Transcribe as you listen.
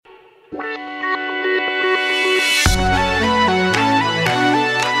Welcome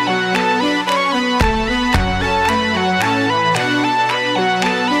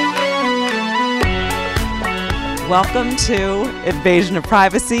to Invasion of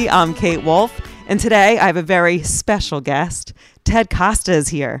Privacy. I'm Kate Wolf, and today I have a very special guest. Ted Costa is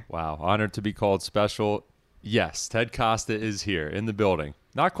here. Wow, honored to be called special. Yes, Ted Costa is here in the building.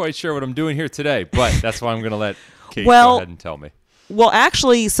 Not quite sure what I'm doing here today, but that's why I'm going to let Kate go ahead and tell me. Well,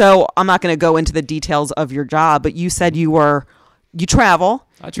 actually, so I'm not going to go into the details of your job, but you said you travel.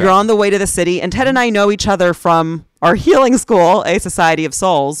 You're on the way to the city, and Ted and I know each other from our healing school, A Society of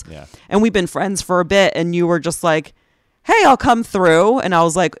Souls. Yeah. And we've been friends for a bit, and you were just like, hey, I'll come through. And I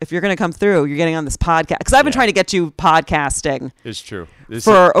was like, if you're going to come through, you're getting on this podcast. Because I've been trying to get you podcasting. It's true.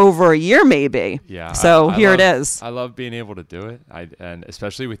 For over a year, maybe. Yeah. So here it is. I love being able to do it. And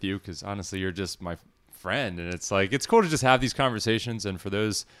especially with you, because honestly, you're just my friend. And it's like, it's cool to just have these conversations. And for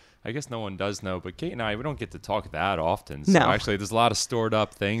those, I guess no one does know, but Kate and I, we don't get to talk that often. So actually, there's a lot of stored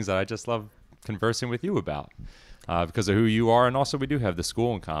up things that I just love conversing with you about. Because of who you are, and also we do have the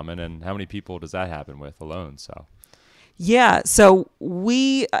school in common, and how many people does that happen with alone? So, yeah. So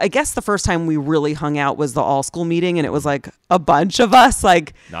I guess the first time we really hung out was the all school meeting, and it was like a bunch of us,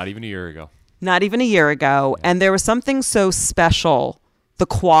 like not even a year ago. Yeah. And there was something so special, the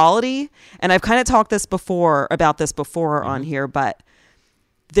quality, and I've kind of talked about this before on here, but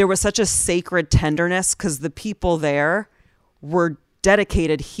there was such a sacred tenderness because the people there were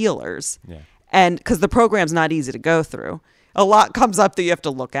dedicated healers. Yeah. And because the program's not easy to go through. A lot comes up that you have to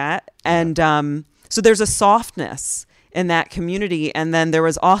look at. And so there's a softness in that community. And then there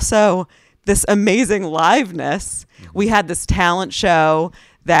was also this amazing liveness. We had this talent show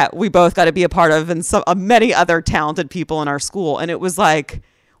that we both got to be a part of, and many other talented people in our school. And it was like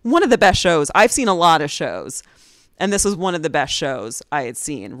one of the best shows. I've seen a lot of shows, and this was one of the best shows I had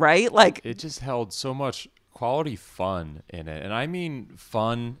seen, right? Like, it just held so much quality fun in it, and I mean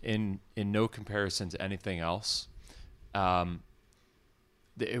fun in no comparison to anything else.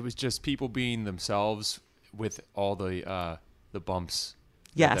 It was just people being themselves with all the bumps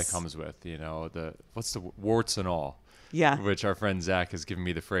that comes with, what's the warts and all. Yeah. Which our friend Zach has given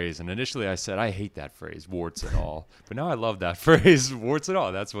me the phrase, and initially I said I hate that phrase, warts and all, but now I love that phrase, warts and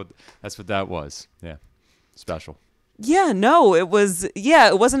all. That's what that was. Yeah, special. Yeah, no, it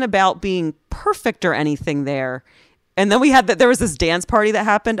wasn't about being perfect or anything there. And then there was this dance party that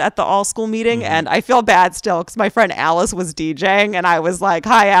happened at the all school meeting. And I feel bad still because my friend Alice was DJing, and I was like,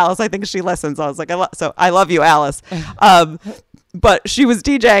 hi, Alice. I think she listens. I was like, I love you, Alice. But she was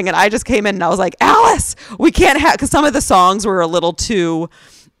DJing, and I just came in and I was like, Alice, we can't have, because some of the songs were a little too,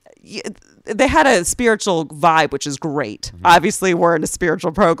 they had a spiritual vibe, which is great. Obviously, we're in a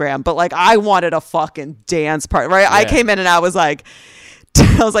spiritual program, but like I wanted a fucking dance party, right? Yeah. I came in and I was like,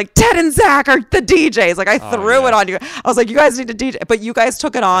 Ted and Zach are the DJs. Like I threw it on you. I was like, you guys need to DJ, but you guys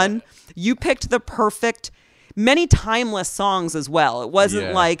took it on. You picked the perfect, many timeless songs as well. It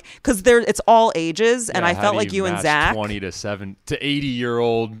wasn't like, because it's all ages, and I felt like you and Zach 20 to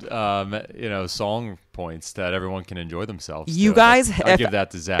 80-year-old song points that everyone can enjoy themselves. You guys, I give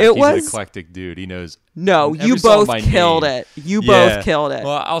that to Zach. He's an eclectic dude. He knows. No, you both killed it. You both killed it.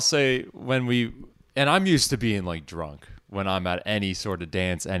 Well, I'll say and I'm used to being like drunk when I'm at any sort of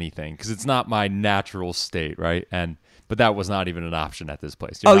dance, anything, because it's not my natural state, right? But that was not even an option at this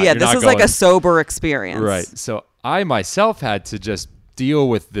place. This is like a sober experience. Right. So I myself had to just deal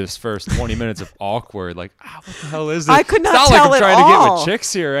with this first 20 minutes of awkward, like, what the hell is this? I could not tell like I'm trying to get with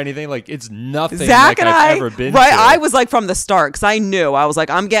chicks here or anything. Like, it's nothing Zach like and I've ever been right, to. I was like from the start, because I knew. I was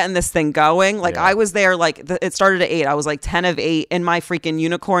like, I'm getting this thing going. Like, I was there, like, it started at 8. I was like 10 of 8 in my freaking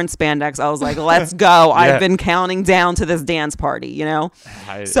unicorn spandex. I was like, let's go. I've been counting down to this dance party,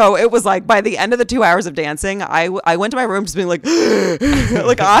 So it was like, by the end of the 2 hours of dancing, I went to my room just being like,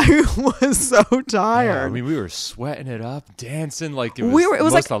 like, I was so tired. Yeah, I mean, we were sweating it up, dancing like it was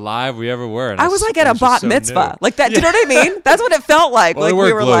the most alive we ever were. I was like at a bat mitzvah, like that. Do you know what I mean? That's what it felt like. Well, like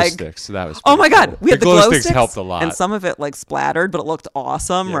we were glow like, sticks, so that was. Oh my god, we had the glow sticks helped a lot, and some of it like splattered, but it looked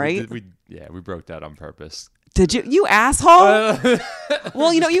awesome, right? We broke that on purpose. Did you? You asshole!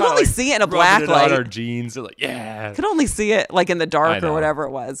 Well, you only see it in a black light. On our jeans, like You could only see it like in the dark or whatever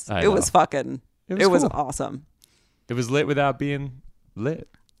it was. It was fucking. It was awesome. It was lit without being lit.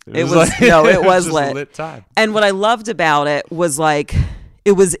 It was like, no, it was lit. A lit time. And what I loved about it was like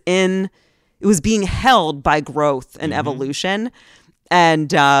it was being held by growth and evolution.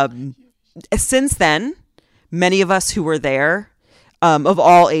 And since then, many of us who were there, of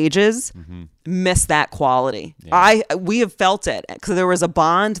all ages, miss that quality. Yeah. We have felt it, because there was a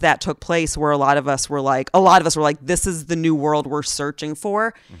bond that took place where a lot of us were like, this is the new world we're searching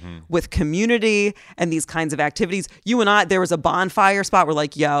for, with community and these kinds of activities. You and I, there was a bonfire spot. We're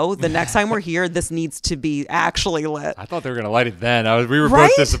like, yo, the next time we're here, this needs to be actually lit. I thought they were gonna light it then. We were Right?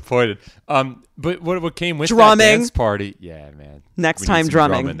 both disappointed. But what came with Drumming. that dance party? Yeah, man. Next We need time some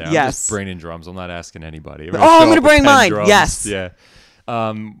drumming. drumming now. Yes. I'm just bringing drums. I'm not asking anybody. I'm gonna show up with bring 10 mine. drums. Yes. Yeah.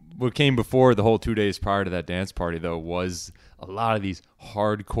 What came before the whole 2 days prior to that dance party, though, was a lot of these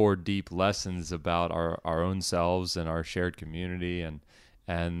hardcore, deep lessons about our own selves and our shared community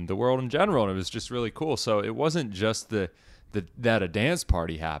and the world in general. And it was just really cool. So it wasn't just that a dance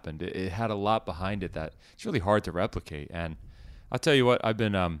party happened. It had a lot behind it that it's really hard to replicate. And I'll tell you what, I've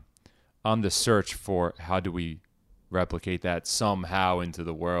been on the search for how do we replicate that somehow into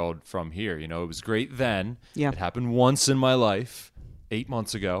the world from here. You know, it was great then. Yeah. It happened once in my life, 8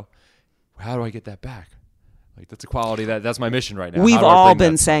 months ago. How do I get that back? Like, that's a quality that's my mission right now. We've How do I all bring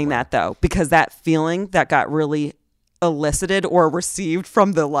been that saying somewhere? that, though, because that feeling that got really elicited or received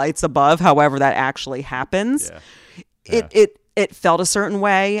from the lights above, however that actually happens, Yeah. it felt a certain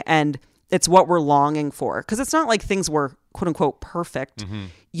way, and it's what we're longing for. Because it's not like things were quote unquote perfect.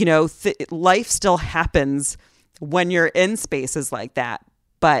 You know, life still happens when you're in spaces like that.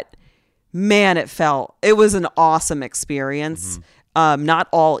 But man, it was an awesome experience. Not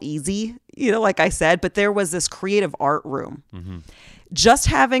all easy, you know, like I said, but there was this creative art room. Just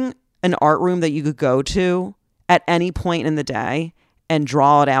having an art room that you could go to at any point in the day and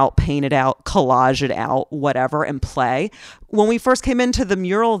draw it out, paint it out, collage it out, whatever, and play. When we first came into the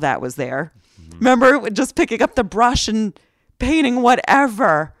mural that was there, remember just picking up the brush and painting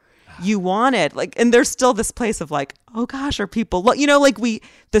whatever you wanted, like, and there's still this place of like, oh gosh, are people, you know, like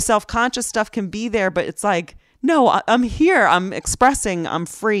the self-conscious stuff can be there, but it's like, no, I'm here, I'm expressing, I'm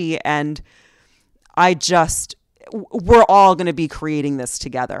free, and we're all going to be creating this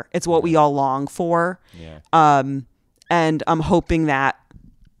together. It's what we all long for. Yeah. And I'm hoping that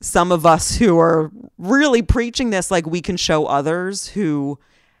some of us who are really preaching this, like, we can show others who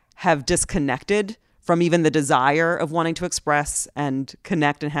have disconnected from even the desire of wanting to express and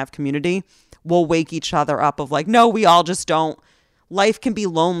connect and have community. We'll wake each other up of like, no, we all just don't. Life can be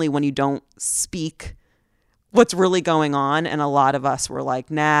lonely when you don't speak what's really going on. And a lot of us were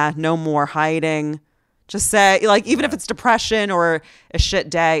like, nah, no more hiding. Just say, like, even if it's depression or a shit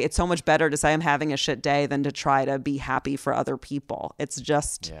day, it's so much better to say I'm having a shit day than to try to be happy for other people. It's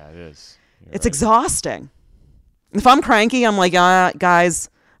just, Yeah, it is. it's exhausting. If I'm cranky, I'm like, guys,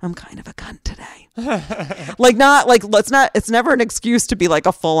 I'm kind of a cunt today. It's never an excuse to be like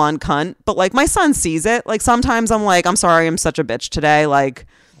a full on cunt, but like my son sees it. Like sometimes I'm like, I'm sorry, I'm such a bitch today. Like,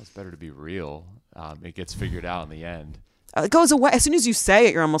 It's better to be real. It gets figured out in the end. it goes away. As soon as you say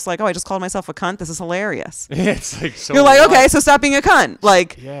it, you're almost like, oh, I just called myself a cunt. This is hilarious. It's like so. You're like, what? okay, so stop being a cunt.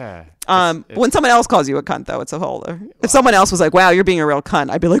 Like, Yeah. when someone else calls you a cunt, though, it's a whole. If someone else was like, wow, you're being a real cunt,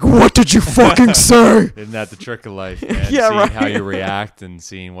 I'd be like, what did you fucking say? Isn't that the trick of life, man? Yeah, seeing right. how you react and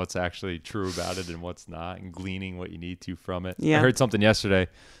seeing what's actually true about it and what's not, and gleaning what you need to from it. Yeah. I heard something yesterday,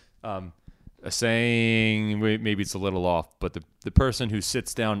 a saying, maybe it's a little off, but the person who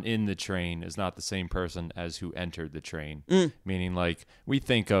sits down in the train is not the same person as who entered the train. Meaning, like, we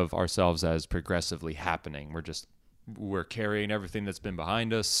think of ourselves as progressively happening. We're carrying everything that's been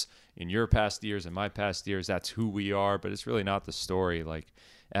behind us in your past years and my past years. That's who we are, but it's really not the story. Like,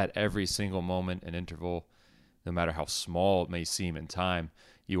 at every single moment and interval, no matter how small it may seem in time,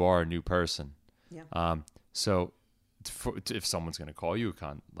 you are a new person. Yeah. So if someone's going to call you a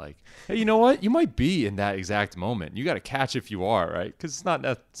cunt, like, hey, you know what? You might be in that exact moment. You got to catch if you are, right? Because it's not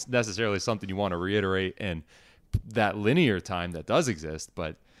necessarily something you want to reiterate in that linear time that does exist,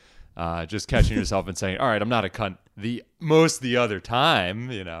 but just catching yourself and saying, all right, I'm not a cunt the other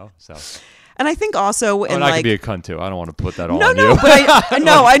time, you know? So. And I think also, And I could be a cunt too. I don't want to put that all on no, you. but I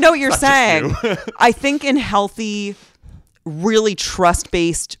know what you're Not just saying. you. I think in healthy, really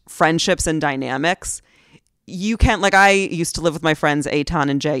trust-based friendships and dynamics, you can't, like, I used to live with my friends Eitan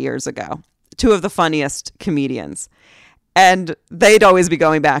and Jay years ago, two of the funniest comedians. And they'd always be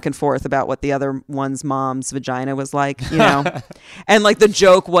going back and forth about what the other one's mom's vagina was like, you know? And like the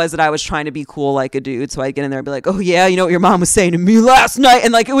joke was that I was trying to be cool like a dude. So I'd get in there and be like, oh yeah, you know what your mom was saying to me last night?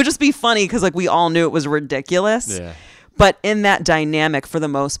 And like, it would just be funny because like we all knew it was ridiculous. Yeah. But in that dynamic, for the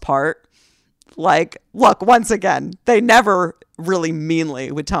most part, like, look, once again, they never really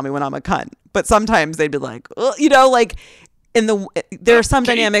meanly would tell me when I'm a cunt. But sometimes they'd be like, you know, like, there are some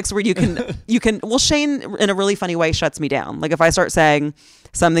dynamics where you can well, Shane in a really funny way shuts me down. Like if I start saying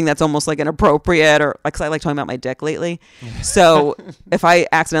something that's almost like inappropriate, or like, 'cause I like talking about my dick lately. So if I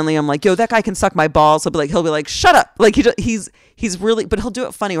accidentally, I'm like, yo, that guy can suck my balls. He'll be like, shut up. Like he's really, but he'll do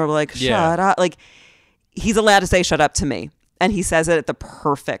it funny where we're like, shut up. Like he's allowed to say shut up to me. And he says it at the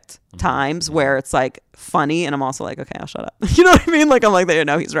perfect times where it's like funny. And I'm also like, okay, I'll shut up. You know what I mean? Like, I'm like,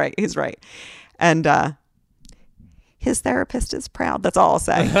 no, he's right. He's right. And, his therapist is proud. That's all I'll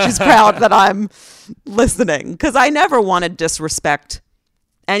say. She's proud that I'm listening, because I never want to disrespect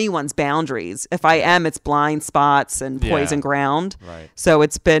anyone's boundaries. If I am, it's blind spots and poison ground. Right. So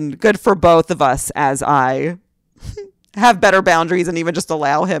it's been good for both of us as I have better boundaries and even just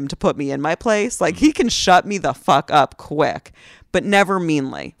allow him to put me in my place. Like he can shut me the fuck up quick, but never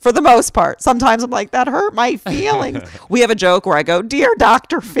meanly for the most part. Sometimes I'm like, that hurt my feelings. We have a joke where I go, dear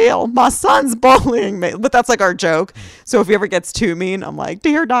Dr. Phil, my son's bullying me. But that's like our joke. So if he ever gets too mean, I'm like,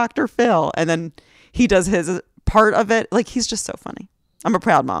 dear Dr. Phil. And then he does his part of it. Like he's just so funny. I'm a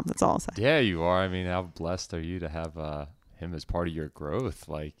proud mom. That's all I'll say. Yeah, you are. I mean, how blessed are you to have him as part of your growth?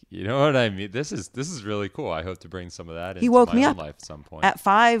 Like, you know what I mean? This is really cool. I hope to bring some of that into my own life at some point. At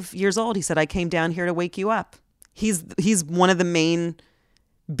 5 years old, he said, I came down here to wake you up. He's one of the main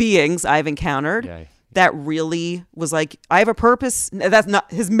beings I've encountered that really was like, I have a purpose. That's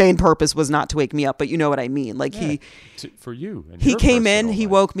not his main purpose, was not to wake me up, but you know what I mean? Like for you. He came in, he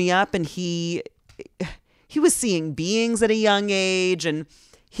woke me up, and he was seeing beings at a young age, and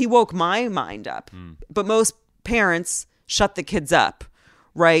he woke my mind up. But most parents shut the kids up,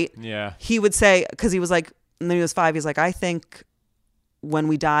 right? Yeah. He would say, because he was like, and then he was 5, he's like, I think when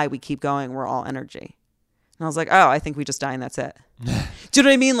we die, we keep going. We're all energy. And I was like, oh, I think we just die and that's it. Do you know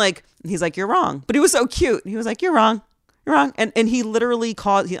what I mean? Like, he's like, you're wrong. But he was so cute. He was like, you're wrong. You're wrong. And he literally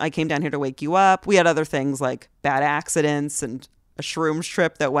called, I came down here to wake you up. We had other things like bad accidents and a shrooms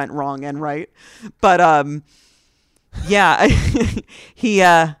trip that went wrong and right. But yeah,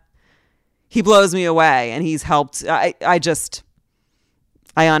 he blows me away, and he's helped. I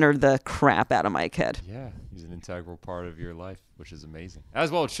honored the crap out of my kid. Yeah, he's an integral part of your life, which is amazing.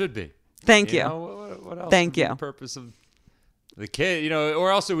 As well it should be. Thank you. What else? Thank you. The purpose of the kid, or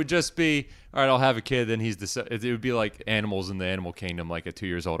else it would just be, all right, I'll have a kid. Then it would be like animals in the animal kingdom, like at 2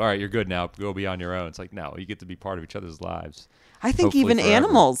 years old. All right, you're good now. Go be on your own. It's like, no, you get to be part of each other's lives. I think even forever.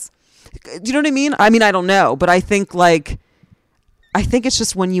 Animals. Do you know what I mean? I mean, I don't know, but I think it's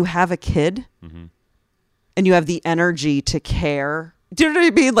just when you have a kid and you have the energy to care. Do you know what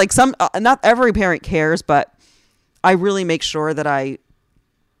I mean? Like not every parent cares, but I really make sure that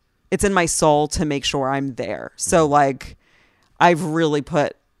it's in my soul to make sure I'm there. So like, I've really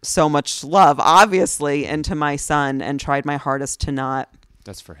put so much love, obviously, into my son and tried my hardest to not.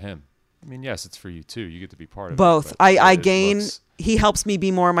 That's for him. I mean, yes, it's for you too. You get to be part of both. It. I gain. He helps me be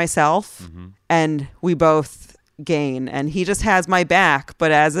more myself, and we both gain. And he just has my back.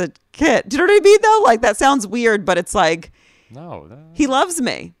 But as a kid, do you know what I mean? Though, like that sounds weird, but it's like, no, he loves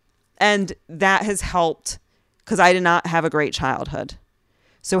me, and that has helped because I did not have a great childhood.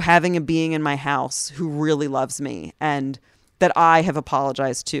 So having a being in my house who really loves me and that I have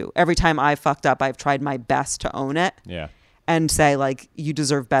apologized to. Every time I fucked up, I've tried my best to own it. Yeah. And say, like, you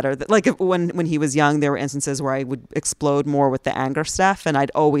deserve better. Like, when he was young, there were instances where I would explode more with the anger stuff. And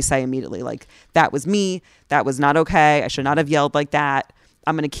I'd always say immediately, like, that was me. That was not okay. I should not have yelled like that.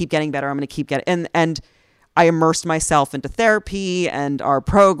 I'm going to keep getting better. I'm going to keep getting... And I immersed myself into therapy and our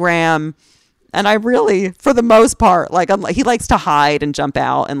program. And I really, for the most part, like, he likes to hide and jump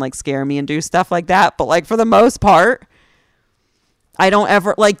out and, like, scare me and do stuff like that. But, like, for the most part, I don't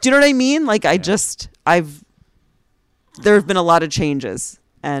ever... Like, do you know what I mean? Like, there have been a lot of changes,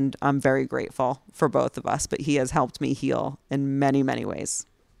 and I'm very grateful for both of us, but he has helped me heal in many, many ways.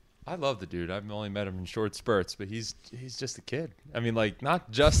 I love the dude. I've only met him in short spurts, but he's just a kid. I mean, like,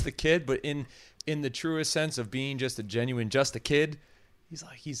 not just a kid, but in the truest sense of being just a kid,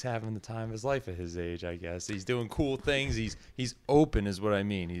 he's having the time of his life at his age, I guess. He's doing cool things. He's open is what I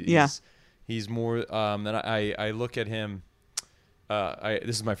mean. He's more than I look at him.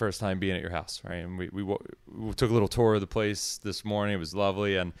 This is my first time being at your house, right? And we took a little tour of the place this morning. It was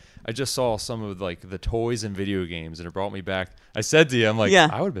lovely, and I just saw some of like the toys and video games, and it brought me back. I said to you, I'm like,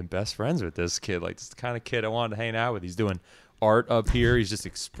 I would have been best friends with this kid. Like, this is the kind of kid I wanted to hang out with. He's doing art up here. He's just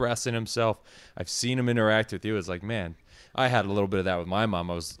expressing himself. I've seen him interact with you. It's like, man, I had a little bit of that with my mom.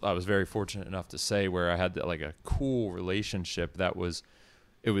 I was very fortunate enough to say where I had like a cool relationship that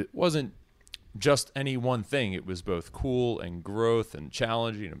wasn't just any one thing. It was both cool and growth and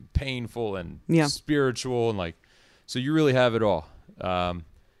challenging and painful and spiritual, and like, so you really have it all.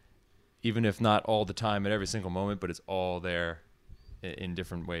 even if not all the time at every single moment, but it's all there in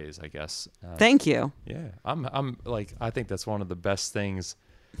different ways, I guess. Thank you. Yeah. I'm like, I think that's one of the best things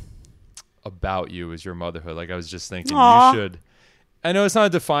about you is your motherhood. Like I was just thinking Aww. you should, I know it's not a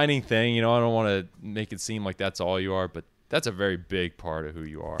defining thing, you know, I don't want to make it seem like that's all you are, but that's a very big part of who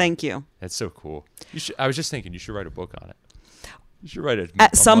you are. Thank you. It's so cool. I was just thinking you should write a book on it. You should write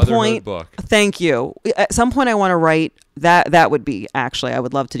at some point book. Thank you. At some point I want to write that would be, actually, I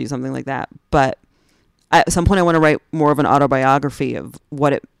would love to do something like that, but at some point I want to write more of an autobiography of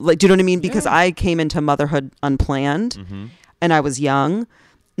what it, like, do you know what I mean? Because I came into motherhood unplanned, and I was young.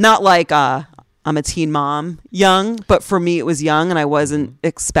 Not like I'm a teen mom young, but for me it was young and I wasn't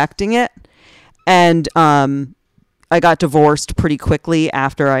expecting it. And I got divorced pretty quickly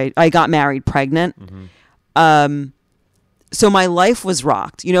after I got married pregnant. So my life was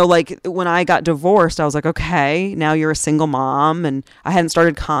rocked. You know, like when I got divorced, I was like, okay, now you're a single mom, and I hadn't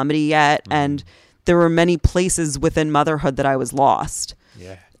started comedy yet. And there were many places within motherhood that I was lost.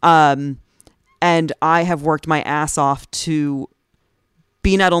 Yeah. And I have worked my ass off to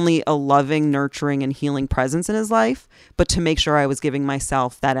be not only a loving, nurturing, and healing presence in his life, but to make sure I was giving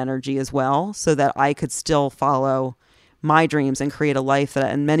myself that energy as well, so that I could still follow my dreams and create a life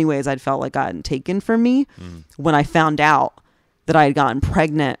that in many ways I'd felt like gotten taken from me when I found out that I had gotten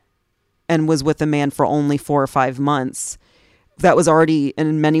pregnant and was with a man for only 4 or 5 months. That was already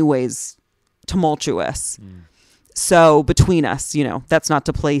in many ways tumultuous. So between us, you know, that's not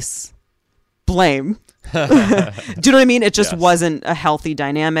to place blame. Do you know what I mean? It just wasn't a healthy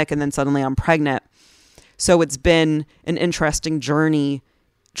dynamic. And then suddenly I'm pregnant. So it's been an interesting journey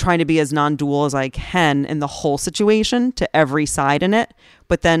trying to be as non-dual as I can in the whole situation, to every side in it,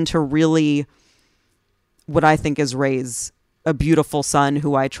 but then to really, what I think is raise a beautiful son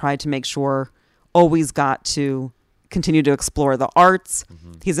who I tried to make sure always got to continue to explore the arts.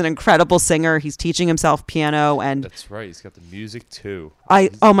 He's an incredible singer. He's teaching himself piano, and that's right. He's got the music too.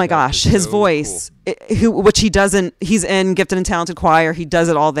 Oh my gosh, his voice, cool. which he doesn't, he's in Gifted and Talented Choir. He does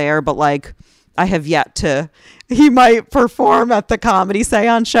it all there, but like I have yet to, he might perform at the Comedy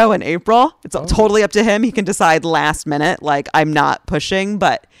Seance show in April. It's totally up to him. He can decide last minute. Like I'm not pushing,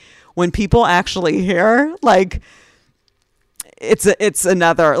 but when people actually hear, like, it's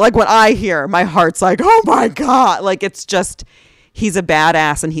another, like when I hear, my heart's like, oh my God, like it's just, he's a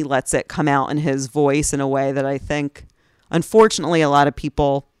badass and he lets it come out in his voice in a way that I think, unfortunately, a lot of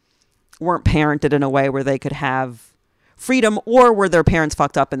people weren't parented in a way where they could have freedom, or where their parents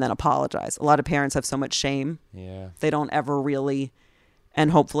fucked up and then apologize. A lot of parents have so much shame. Yeah. They don't ever really, and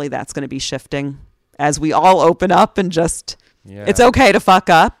hopefully that's going to be shifting as we all open up and just, it's okay to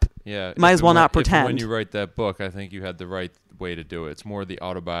fuck up. Yeah. Might as well not pretend. When you write that book, I think you had the right way to do it. It's more the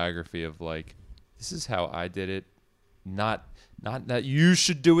autobiography of like, this is how I did it. Not that you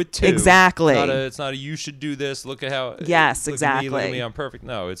should do it too. Exactly. It's not a you should do this. Look at how. Yes, look exactly. Look at me, I'm perfect.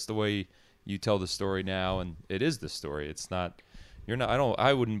 No, it's the way you tell the story now, and it is the story. It's not. You're not.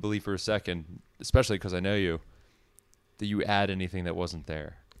 I wouldn't believe for a second, especially because I know you, that you add anything that wasn't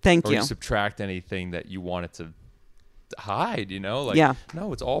there. Thank or you. you subtract anything that you wanted to hide. You know, like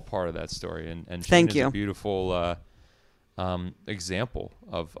no, it's all part of that story. And Shane is a beautiful example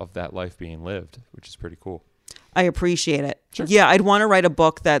of that life being lived, which is pretty cool. I appreciate it. Sure. Yeah, I'd want to write a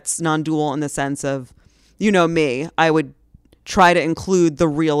book that's non-dual in the sense of, you know me, I would try to include the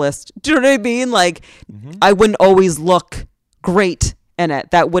realist. Do you know what I mean? Like, I wouldn't always look great in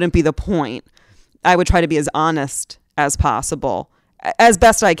it. That wouldn't be the point. I would try to be as honest as possible, as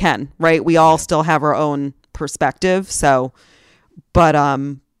best I can, right? We all still have our own perspective. So, but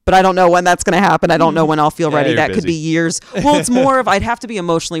I don't know when that's going to happen. I don't know when I'll feel ready. That could be years. Well, it's more of, I'd have to be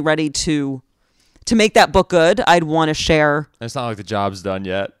emotionally ready to make that book good. I'd want to share. It's not like the job's done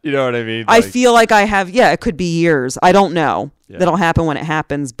yet. You know what I mean? I feel like I have, it could be years. I don't know. That'll happen when it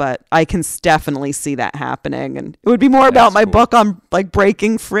happens, but I can definitely see that happening. And it would be more about my book on like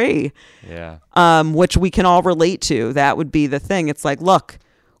breaking free. Yeah. Which we can all relate to. That would be the thing. It's like, look,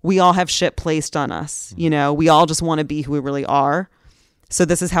 we all have shit placed on us. You know, we all just want to be who we really are. So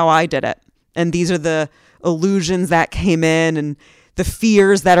this is how I did it. And these are the illusions that came in and the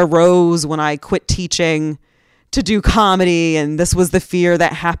fears that arose when I quit teaching to do comedy. And this was the fear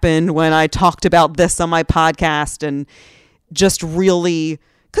that happened when I talked about this on my podcast. And just really,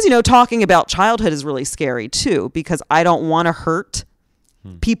 because, you know, talking about childhood is really scary too, because I don't want to hurt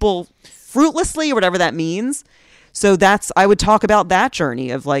people fruitlessly or whatever that means. So I would talk about that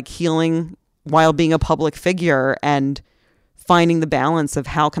journey of like healing while being a public figure and finding the balance of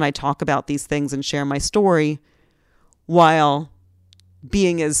how can I talk about these things and share my story while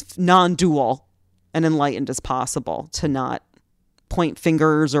being as non-dual and enlightened as possible, to not point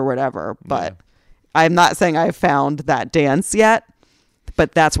fingers or whatever. But I'm not saying I've found that dance yet,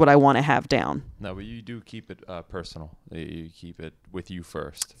 but that's what I want to have down. No, but you do keep it personal. You keep it with you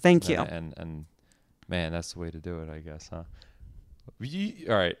first. Thank you. And man, that's the way to do it, I guess, huh?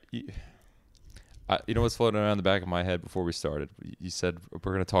 All right. You know what's floating around the back of my head before we started? You said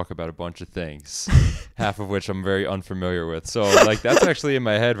we're going to talk about a bunch of things, half of which I'm very unfamiliar with. So, like, that's actually in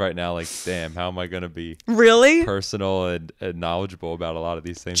my head right now. Like, damn, how am I going to be really personal and knowledgeable about a lot of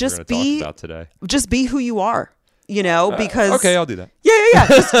these things we're going to talk about today? Just be who you are, you know, because... okay, I'll do that. Yeah.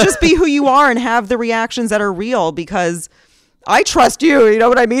 just be who you are and have the reactions that are real, because I trust you know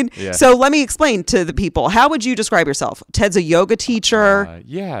what I mean? Yeah. So let me explain to the people. How would you describe yourself? Ted's a yoga teacher,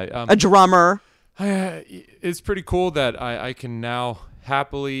 a drummer. It's pretty cool that I can now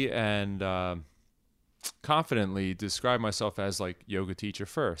happily and confidently describe myself as like yoga teacher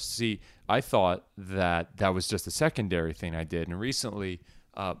first. See, I thought that was just a secondary thing I did. And recently,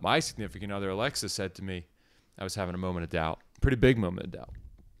 my significant other, Alexa, said to me, I was having a moment of doubt, pretty big moment of doubt.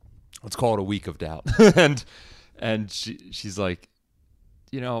 Let's call it a week of doubt. and she's like,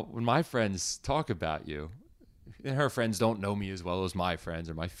 you know, when my friends talk about you, and her friends don't know me as well as my friends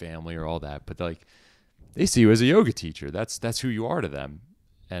or my family or all that, but like they see you as a yoga teacher. That's who you are to them.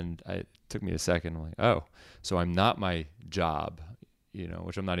 And it took me a second. I'm like, oh, so I'm not my job, you know,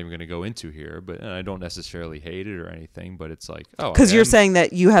 which I'm not even going to go into here, but and I don't necessarily hate it or anything, but it's like, oh, because you're saying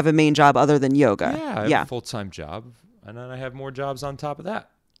that you have a main job other than yoga. Yeah, I have a full-time job, and then I have more jobs on top of that.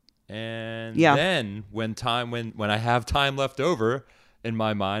 And then when I have time left over, in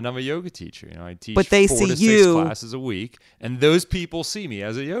my mind, I'm a yoga teacher. You know, I teach 4 to 6 classes a week, and those people see me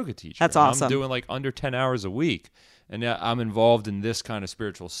as a yoga teacher. That's awesome. I'm doing like under 10 hours a week, and I'm involved in this kind of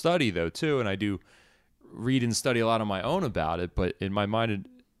spiritual study though too, and I do read and study a lot on my own about it. But in my mind,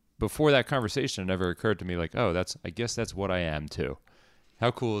 before that conversation, it never occurred to me like, oh, I guess that's what I am too.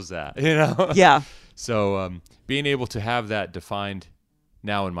 How cool is that? You know? Yeah. So being able to have that defined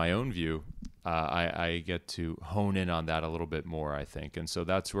now in my own view. I get to hone in on that a little bit more, I think. And so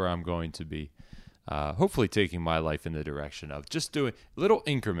that's where I'm going to be hopefully taking my life in the direction of just doing little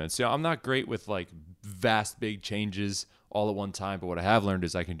increments. You know, I'm not great with like vast, big changes all at one time, but what I have learned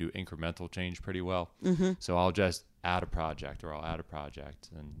is I can do incremental change pretty well. Mm-hmm. So I'll just add a project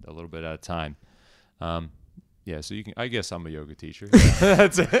and a little bit at a time. So I guess I'm a yoga teacher.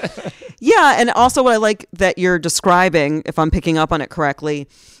 That's it. Yeah. And also what I like that you're describing, if I'm picking up on it correctly,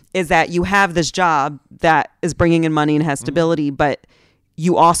 is that you have this job that is bringing in money and has stability, but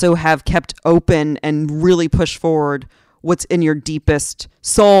you also have kept open and really pushed forward what's in your deepest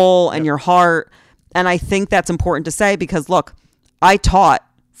soul and your heart. And I think that's important to say because, look, I taught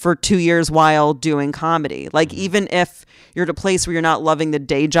for 2 years while doing comedy. Like, even if you're at a place where you're not loving the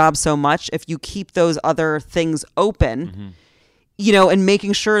day job so much, if you keep those other things open, you know, and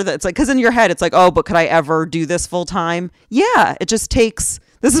making sure that it's like, because in your head, it's like, oh, but could I ever do this full time? Yeah, it just takes,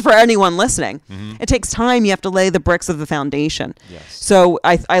 this is for anyone listening. It takes time. You have to lay the bricks of the foundation. Yes. So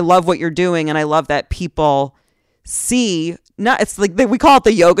I love what you're doing. And I love that people see, it's like we call it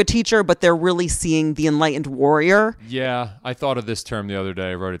the yoga teacher, but they're really seeing the enlightened warrior. Yeah, I thought of this term the other day.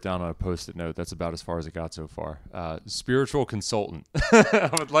 I wrote it down on a Post-it note. That's about as far as it got so far. Spiritual consultant. I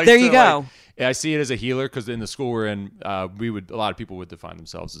would like there you go. I see it as a healer because in the school we're in, a lot of people would define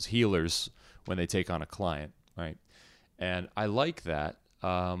themselves as healers when they take on a client, right? And I like that.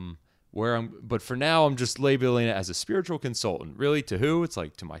 But for now, I'm just labeling it as a spiritual consultant. Really, to who? It's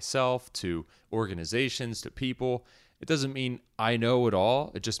like to myself, to organizations, to people. It doesn't mean I know it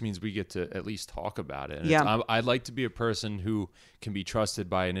all. It just means we get to at least talk about it. And I'd like to be a person who can be trusted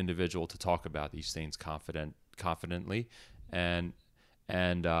by an individual to talk about these things confidently, and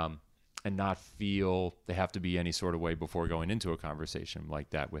not feel they have to be any sort of way before going into a conversation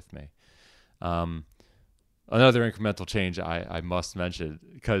like that with me. Another incremental change I must mention,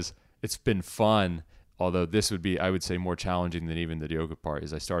 because it's been fun, although this would be, I would say, more challenging than even the yoga part,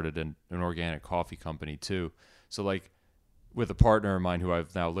 is I started an organic coffee company too. So like with a partner of mine who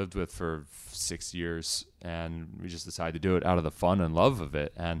I've now lived with for 6 years, and we just decided to do it out of the fun and love of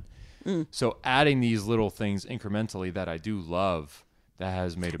it. And so adding these little things incrementally that I do love, that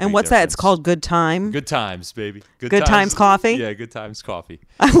has made a big difference. And what's that? It's called Good Time? Good Times, baby. Good Times Coffee? Yeah, Good Times Coffee.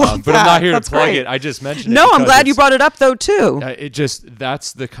 I love but that. I'm not here That's to plug great. it. I just mentioned it. No, I'm glad you brought it up though too.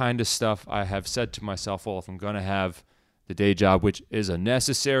 That's the kind of stuff I have said to myself, well, if I'm going to have the day job, which is a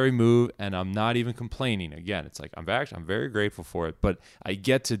necessary move, and I'm not even complaining. Again, it's like I'm very grateful for it, but I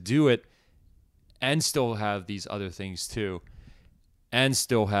get to do it and still have these other things too, and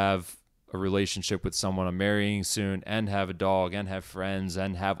still have a relationship with someone I'm marrying soon, and have a dog, and have friends,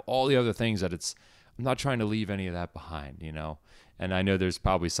 and have all the other things that I'm I'm not trying to leave any of that behind, you know. And I know there's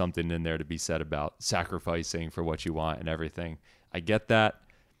probably something in there to be said about sacrificing for what you want and everything. I get that.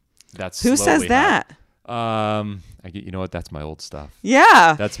 That's Who says that? You know what? That's my old stuff.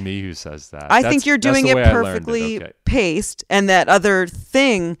 Yeah. That's me who says that. I think you're doing it perfectly paced, and that other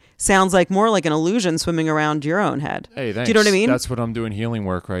thing sounds like more like an illusion swimming around your own head. Hey, thanks. Do you know what I mean? That's what I'm doing healing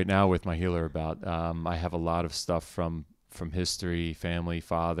work right now with my healer about. I have a lot of stuff from history, family,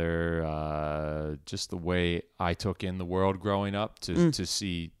 father, just the way I took in the world growing up to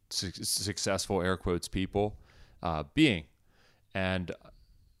see successful, air quotes, people being. And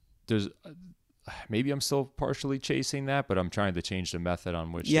there's maybe I'm still partially chasing that, but I'm trying to change the method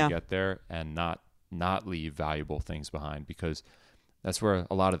on which to get there and not leave valuable things behind, because that's where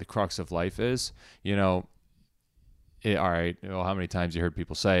a lot of the crux of life is. You know, all right, well, how many times you heard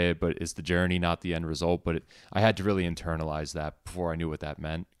people say it, but it's the journey, not the end result. But I had to really internalize that before I knew what that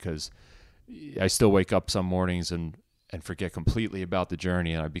meant, because I still wake up some mornings and forget completely about the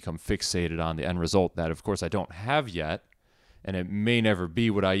journey, and I become fixated on the end result that, of course, I don't have yet. And it may never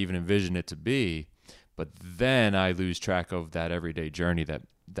be what I even envision it to be, but then I lose track of that everyday journey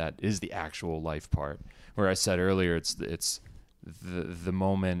that is the actual life part. Where I said earlier, it's the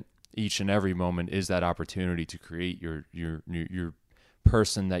moment, each and every moment is that opportunity to create your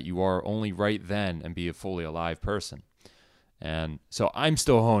person that you are only right then and be a fully alive person. And so I'm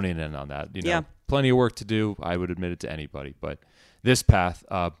still honing in on that. You know, plenty of work to do. I would admit it to anybody, but this path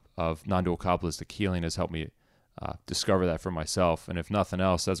of non-dual Kabbalistic healing has helped me discover that for myself. And if nothing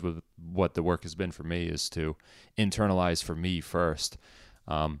else, that's what the work has been for me, is to internalize for me first.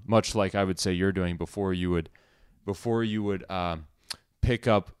 Much like I would say you're doing before you would pick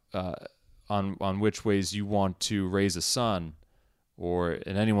up on which ways you want to raise a son, or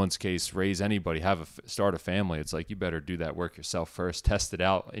in anyone's case, raise anybody, start a family. It's like, you better do that work yourself first, test it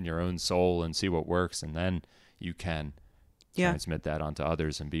out in your own soul and see what works. And then you can transmit that onto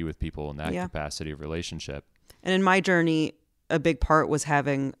others and be with people in that capacity of relationship. And in my journey, a big part was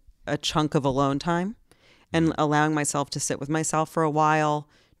having a chunk of alone time and allowing myself to sit with myself for a while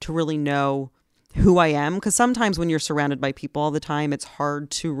to really know who I am. Because sometimes when you're surrounded by people all the time, it's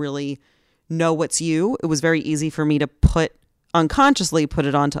hard to really know what's you. It was very easy for me to unconsciously put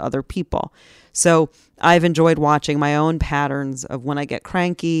it onto other people. So I've enjoyed watching my own patterns of when I get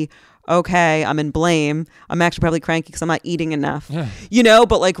cranky. Okay, I'm in blame. I'm actually probably cranky because I'm not eating enough, you know,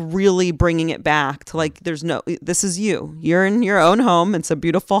 but like really bringing it back to like, this is you. You're in your own home. It's a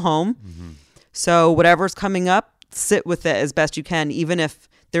beautiful home. Mm-hmm. So whatever's coming up, sit with it as best you can, even if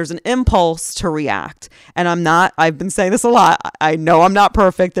there's an impulse to react. And I've been saying this a lot. I know I'm not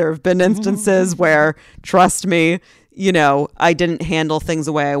perfect. There have been instances where, trust me, you know, I didn't handle things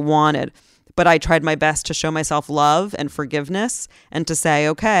the way I wanted. But I tried my best to show myself love and forgiveness and to say,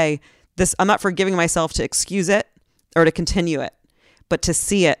 okay, I'm not forgiving myself to excuse it or to continue it, but to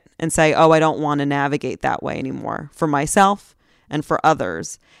see it and say, oh, I don't want to navigate that way anymore for myself and for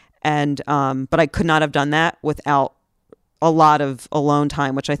others. And, but I could not have done that without a lot of alone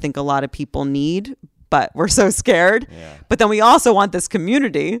time, which I think a lot of people need, but we're so scared. Yeah. But then we also want this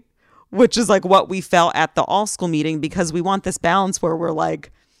community, which is like what we felt at the all school meeting, because we want this balance where we're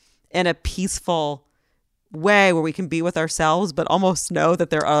like, in a peaceful way where we can be with ourselves, but almost know that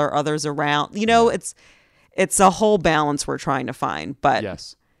there are others around. You know, it's a whole balance we're trying to find. But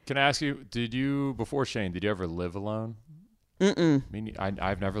yes. Can I ask you, before Shane, did you ever live alone? Mm-mm. I mean,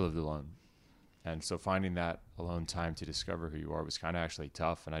 I've never lived alone. And so finding that alone time to discover who you are was kind of actually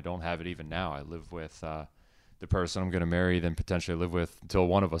tough. And I don't have it even now. I live with the person I'm going to marry, then potentially live with until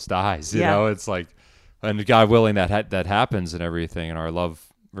one of us dies. You know, it's like, and God willing that happens and everything. And our love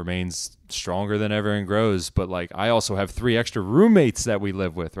remains stronger than ever and grows. But like, I also have 3 extra roommates that we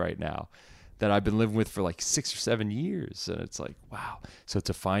live with right now that I've been living with for like 6 or 7 years. And it's like, wow. So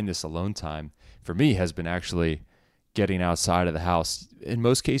to find this alone time for me has been actually getting outside of the house, in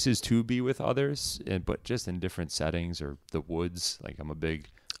most cases to be with others, but just in different settings or the woods. Like, I'm a big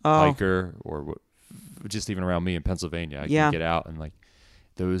hiker, or just even around me in Pennsylvania, I can get out, and like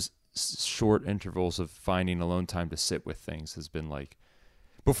those short intervals of finding alone time to sit with things has been like,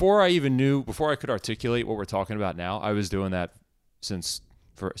 before I could articulate what we're talking about now, I was doing that since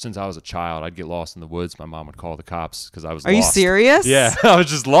I was a child. I'd get lost in the woods. My mom would call the cops because I was lost. Are you serious? Yeah, I was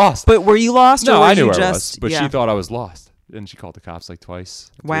just lost. But were you lost? No, or I knew were where you I was, but she thought I was lost. And she called the cops like twice,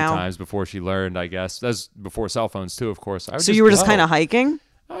 3 times before she learned, I guess. That's before cell phones too, of course. So you were just kind of hiking?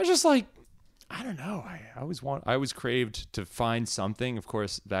 I was just like, I don't know. I always craved to find something. Of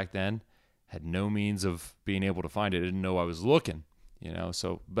course, back then, had no means of being able to find it. I didn't know I was looking, you know.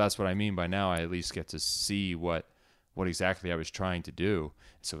 So that's what I mean by now. I at least get to see what what exactly I was trying to do.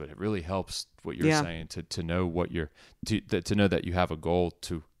 So it really helps what you're saying to know what you're to know that you have a goal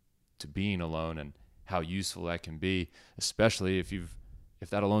to being alone and how useful that can be, especially if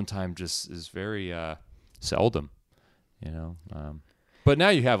that alone time just is very seldom, you know. But now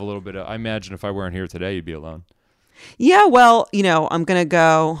you have a little bit of, I imagine if I weren't here today, you'd be alone. Yeah, well, you know, I'm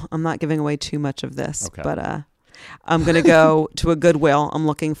not giving away too much of this, but I'm going to go to a Goodwill. I'm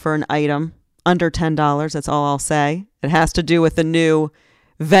looking for an item under $10. That's all I'll say. It has to do with the new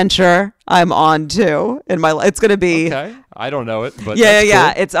venture I'm on to in my life. It's going to be okay. I don't know it, but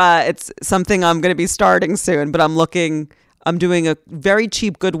yeah. Cool. It's something I'm going to be starting soon, but I'm doing a very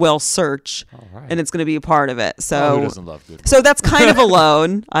cheap Goodwill search, and it's going to be a part of it. So who doesn't love Goodwill? So that's kind of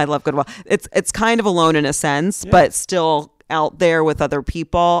alone. I love Goodwill. It's kind of alone in a sense, but still out there with other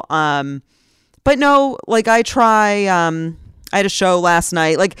people. But no, like I had a show last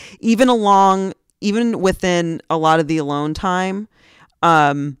night, like even within a lot of the alone time,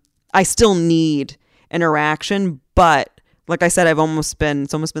 I still need interaction, but like I said, it's almost been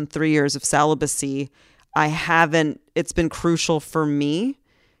 3 years of celibacy. It's been crucial for me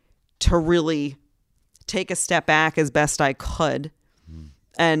to really take a step back as best I could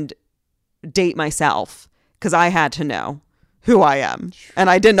and date myself, because I had to know who I am,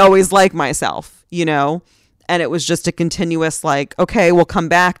 and I didn't always like myself, you know, and it was just a continuous like, okay, we'll come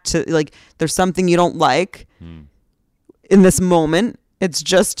back to like, there's something you don't like in this moment. It's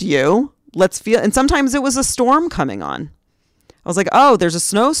just you. Let's feel. And sometimes it was a storm coming on. I was like, oh, there's a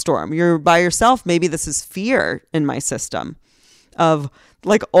snowstorm. You're by yourself. Maybe this is fear in my system of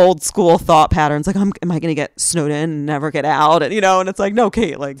like old school thought patterns. Like, am I going to get snowed in and never get out? And, you know, and it's like, no,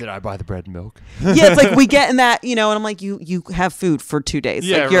 Kate, like, did I buy the bread and milk? Yeah. It's like we get in that, you know, and I'm like, you have food for 2 days.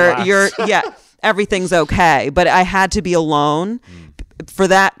 Yeah, like everything's okay. But I had to be alone for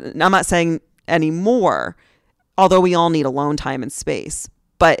that. I'm not saying anymore, although we all need alone time and space,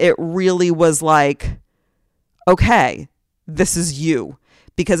 but it really was like, okay, this is you.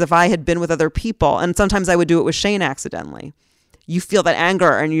 Because if I had been with other people, and sometimes I would do it with Shane accidentally, you feel that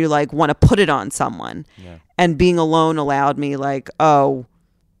anger and you like want to put it on someone. Yeah. And being alone allowed me like, oh,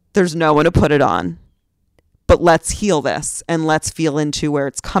 there's no one to put it on, but let's heal this and let's feel into where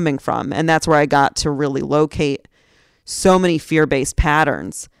it's coming from. And that's where I got to really locate so many fear-based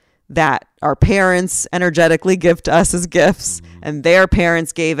patterns that our parents energetically give to us as gifts, and their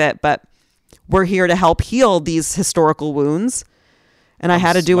parents gave it, but we're here to help heal these historical wounds. And I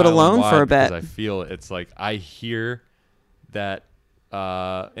had to do it alone for a bit. I feel it's like I hear that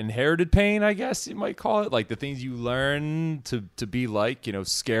inherited pain, I guess you might call it, like the things you learn to be like, you know,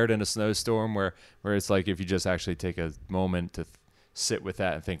 scared in a snowstorm, where it's like if you just actually take a moment to sit with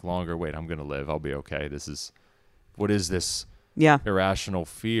that and think longer, wait, I'm going to live, I'll be okay. What is this irrational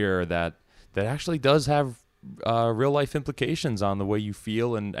fear that actually does have real life implications on the way you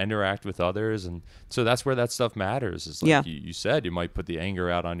feel and interact with others. And so that's where that stuff matters. It's like you said, you might put the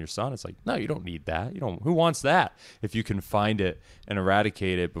anger out on your son. It's like, no, you don't need that. Who wants that? If you can find it and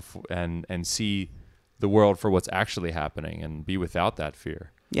eradicate it before and see the world for what's actually happening and be without that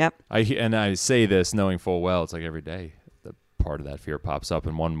fear. Yep. I say this knowing full well, it's like every day the part of that fear pops up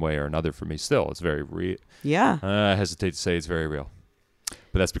in one way or another for me. Still, it's very real. Yeah. I hesitate to say it's very real.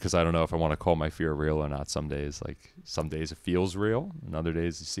 But that's because I don't know if I want to call my fear real or not some days. Like some days it feels real, and other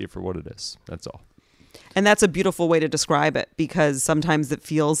days you see it for what it is. That's all. And that's a beautiful way to describe it, because sometimes it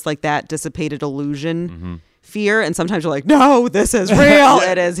feels like that dissipated illusion fear, and sometimes you're like, no, this is real.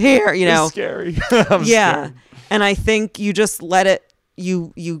 It is here, you know. It's scary. Scared. And I think you just let it,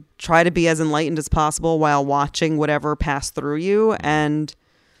 you try to be as enlightened as possible while watching whatever pass through you. And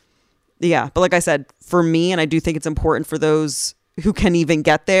but like I said, for me, and I do think it's important for those who can even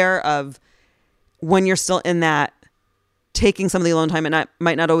get there, of when you're still in that taking some of the alone time, and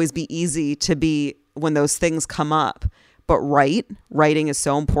might not always be easy to be when those things come up, but writing is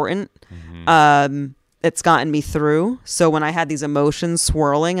so important. It's gotten me through. So when I had these emotions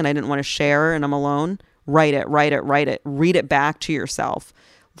swirling and I didn't want to share and I'm alone, write it, read it back to yourself,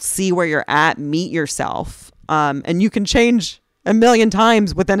 see where you're at, meet yourself. And you can change a million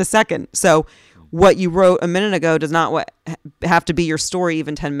times within a second. So what you wrote a minute ago does not have to be your story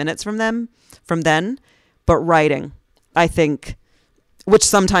even 10 minutes from then, but writing, I think, which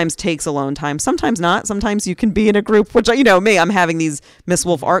sometimes takes alone time, sometimes not. Sometimes you can be in a group, which, you know, me, I'm having these Miss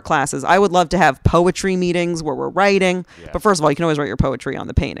Wolf art classes. I would love to have poetry meetings where we're writing. Yeah. But first of all, you can always write your poetry on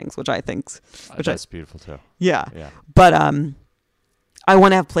the paintings, which I think, that's beautiful too. Yeah. But I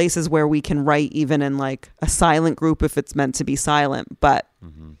want to have places where we can write even in like a silent group if it's meant to be silent. But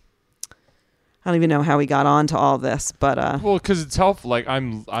I don't even know how we got on to all this, but well, because it's helpful. Like you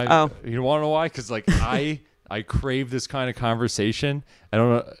want to know why? Because like I I crave this kind of conversation. I don't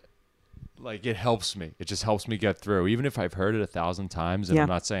know. Like, it helps me. It just helps me get through. Even if I've heard it 1,000 times, and I'm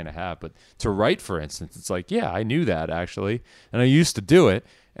not saying I have, but to write, for instance, it's like, yeah, I knew that actually. And I used to do it,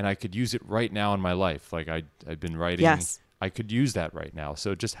 and I could use it right now in my life. Like, I've been writing. Yes. I could use that right now.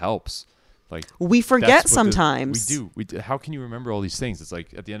 So it just helps. Like, we forget sometimes. We do. How can you remember all these things? It's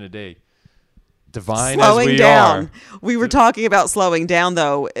like, at the end of the day, divine slowing as we down. are. We were talking about slowing down,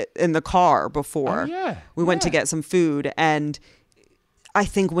 though, in the car before. Oh, yeah. We went to get some food, and I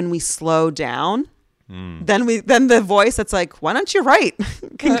think when we slow down, then the voice that's like, why don't you write,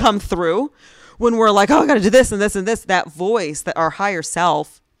 can come through. When we're like, oh, I got to do this and this and this, that voice, that our higher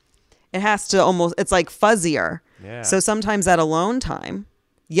self, it has to almost, it's like fuzzier. Yeah. So sometimes at alone time,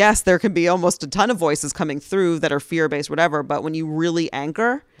 yes, there can be almost a ton of voices coming through that are fear-based, whatever. But when you really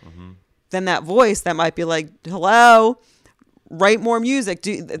anchor, then that voice that might be like, hello, write more music,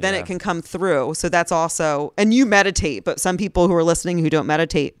 then it can come through. So that's also, and you meditate, but some people who are listening who don't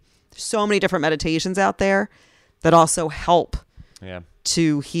meditate, so many different meditations out there that also help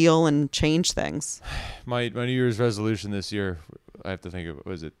to heal and change things. My New Year's resolution this year, I have to think of,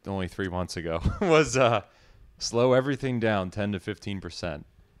 was it only 3 months ago, was slow everything down 10 to 15%.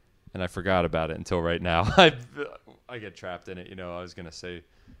 And I forgot about it until right now. I get trapped in it. You know, I was going to say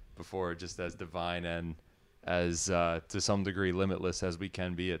before, just as divine and as to some degree limitless as we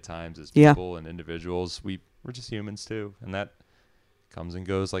can be at times as people and individuals, we're just humans too, and that comes and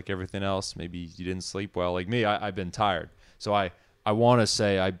goes like everything else. Maybe you didn't sleep well, like me. I've been tired, so I want to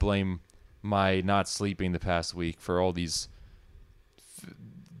say I blame my not sleeping the past week for all these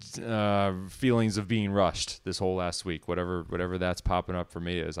feelings of being rushed this whole last week. Whatever that's popping up for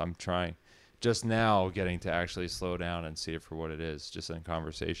me is, I'm trying just now getting to actually slow down and see it for what it is, just in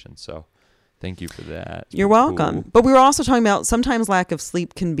conversation. So thank you for that. You're welcome. Cool. But we were also talking about sometimes lack of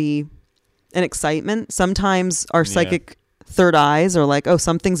sleep can be an excitement. Sometimes our psychic third eyes are like, oh,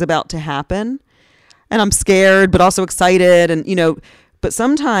 something's about to happen. And I'm scared, but also excited. And, but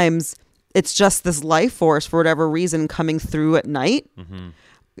sometimes it's just this life force for whatever reason coming through at night,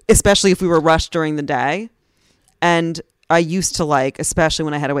 especially if we were rushed during the day. And I used to, like, especially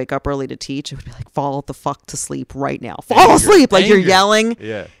when I had to wake up early to teach, it would be like, fall the fuck to sleep right now. Fall asleep. Like, you're yelling.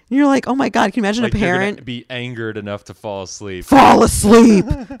 Yeah. And you're like, oh my God, can you imagine, like, a parent? You're be angered enough to fall asleep. Fall asleep.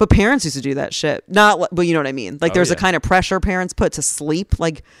 But parents used to do that shit. But you know what I mean? Like, there's a kind of pressure parents put to sleep.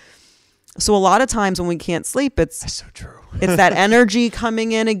 Like, so a lot of times when we can't sleep, that's so true. It's that energy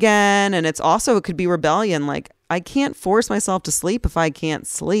coming in again. And it's also, it could be rebellion. Like, I can't force myself to sleep if I can't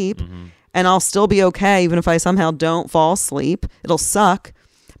sleep. And I'll still be okay even if I somehow don't fall asleep. It'll suck.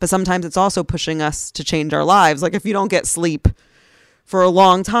 But sometimes it's also pushing us to change our lives. Like, if you don't get sleep for a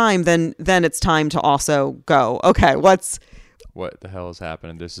long time, then it's time to also go, okay, what the hell is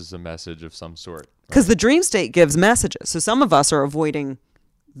happening? This is a message of some sort. Because the dream state gives messages. So some of us are avoiding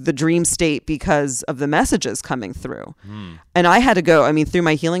the dream state because of the messages coming through. And I had to go, through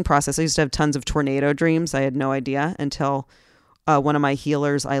my healing process, I used to have tons of tornado dreams. I had no idea until one of my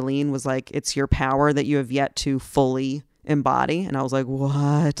healers, Eileen, was like, it's your power that you have yet to fully embody. And I was like,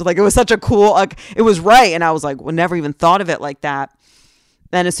 what? Like, it was such a cool, like, it was right. And I was like, well, never even thought of it like that.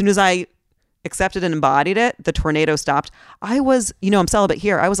 And as soon as I accepted and embodied it, the tornado stopped. I was, I'm celibate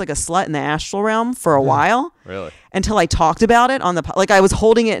here. I was like a slut in the astral realm for a while. Really? Until I talked about it on like, I was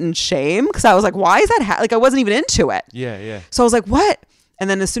holding it in shame because I was like, why is that? Like, I wasn't even into it. Yeah. So I was like, what? And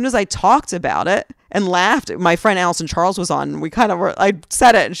then as soon as I talked about it and laughed, my friend Allison Charles was on, and we kind of were, I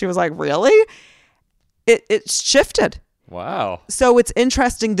said it and she was like, really? It shifted. Wow. So it's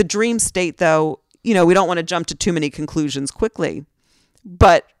interesting. The dream state, though, we don't want to jump to too many conclusions quickly,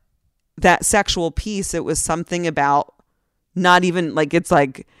 but that sexual piece, it was something about not even like, it's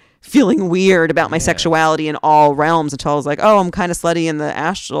like feeling weird about my sexuality in all realms until I was like, oh, I'm kind of slutty in the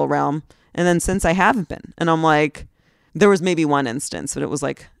astral realm. And then since I haven't been, and I'm like, there was maybe one instance, but it was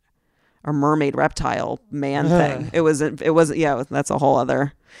like a mermaid reptile man thing. It wasn't, that's a whole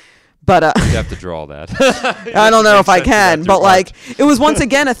other, but you have to draw that. I don't know if I can, but like, it was once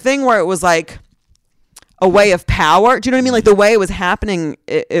again a thing where it was like a way of power. Do you know what I mean? Like, the way it was happening,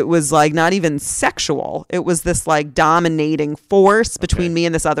 it was like not even sexual. It was this like dominating force between me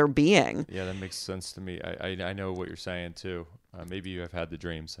and this other being. Yeah, that makes sense to me. I know what you're saying too. Maybe you have had the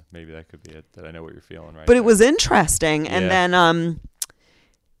dreams. Maybe that could be it. That I know what you're feeling right. But it was interesting, and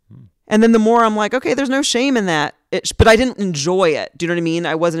then the more I'm like, okay, there's no shame in that. But I didn't enjoy it. Do you know what I mean?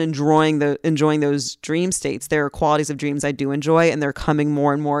 I wasn't enjoying those dream states. There are qualities of dreams I do enjoy, and they're coming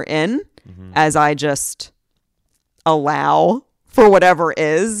more and more in as I just allow for whatever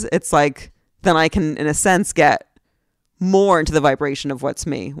is. It's like then I can, in a sense, get more into the vibration of what's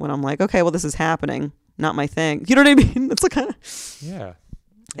me when I'm like, okay, well, this is happening. not my thing. You know what I mean? It's like kind of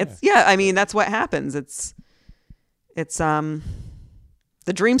I mean, that's what happens. It's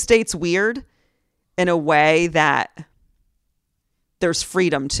the dream state's weird in a way that there's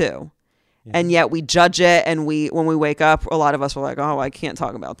freedom too. Yeah. And yet we judge it, and when we wake up, a lot of us are like, oh, I can't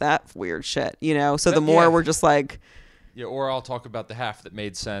talk about that weird shit, you know? So the more we're just like... Yeah, or I'll talk about the half that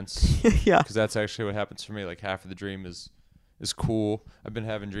made sense. Yeah. Because that's actually what happens for me. Like, half of the dream is cool. I've been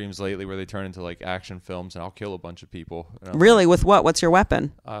having dreams lately where they turn into, like, action films, and I'll kill a bunch of people. Really? With what? What's your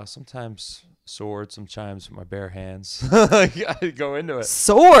weapon? Sometimes sword, sometimes with my bare hands. I go into it.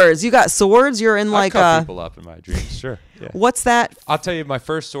 Swords? You got swords? You're in like cut people up in my dreams, sure. Yeah. What's that? I'll tell you, my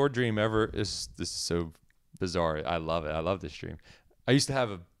first sword dream ever this is so bizarre. I love it. I love this dream. I used to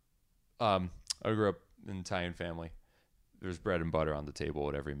have I grew up in an Italian family. There's bread and butter on the table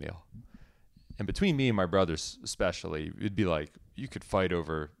at every meal. And between me and my brothers especially, it'd be like you could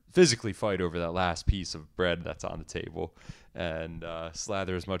physically fight over that last piece of bread that's on the table, and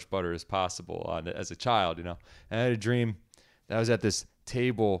slather as much butter as possible on it as a child, you know. And I had a dream that I was at this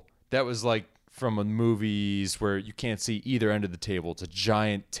table that was like from movies where you can't see either end of the table. It's a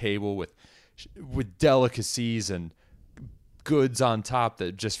giant table with delicacies and goods on top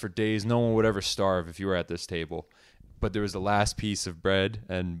that just for days no one would ever starve if you were at this table. But there was the last piece of bread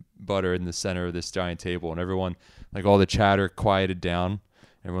and butter in the center of this giant table, and everyone, like all the chatter quieted down.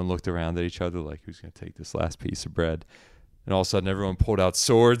 Everyone looked around at each other like, who's going to take this last piece of bread? And all of a sudden everyone pulled out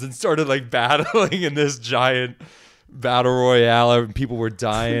swords and started like battling in this giant battle royale, and people were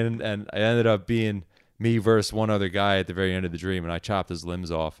dying, and I ended up being me versus one other guy at the very end of the dream, and I chopped his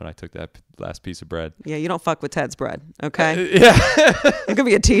limbs off, and I took that last piece of bread. Yeah, you don't fuck with Ted's bread, okay? Yeah. It could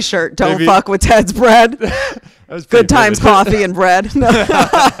be a t-shirt. Don't fuck with Ted's bread. Good times, coffee and bread. No.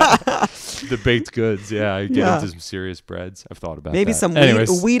 The baked goods, yeah. I get into some serious breads. I've thought about maybe that. some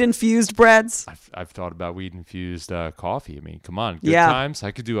weed-infused breads. I've thought about weed-infused coffee. I mean, come on. Good times. I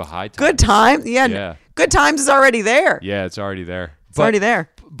could do a high time. Good time? Yeah. Good times is already there. Yeah, it's already there. It's already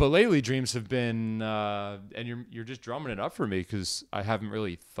there. But lately, dreams have been, and you're just drumming it up for me because I haven't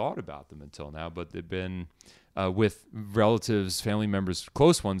really thought about them until now, but they've been with relatives, family members,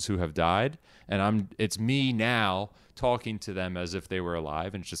 close ones who have died, and it's me now talking to them as if they were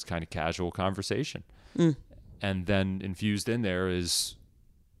alive, and it's just kind of casual conversation. And then infused in there is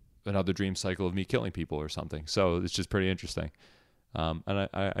another dream cycle of me killing people or something. So it's just pretty interesting. And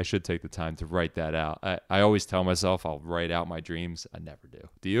I should take the time to write that out. I always tell myself I'll write out my dreams. I never do.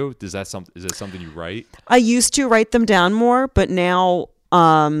 Do you? Is that something you write? I used to write them down more, but now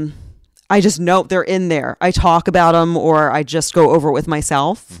I just know they're in there. I talk about them, or I just go over it with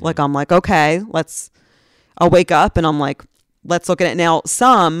myself. Mm-hmm. Like I'm like, okay, I'll wake up and I'm like, let's look at it. Now,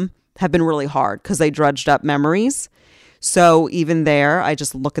 some have been really hard because they drudged up memories. So even there, I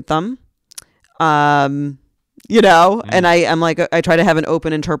just look at them. And I'm like, I try to have an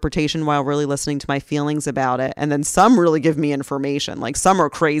open interpretation while really listening to my feelings about it. And then some really give me information. Like some are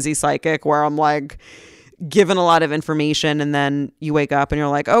crazy psychic where I'm like given a lot of information, and then you wake up and you're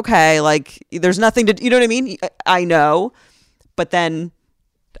like, okay, like there's nothing to, you know what I mean? I know, but then,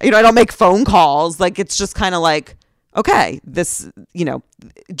 I don't make phone calls. Like it's just kind of like, okay,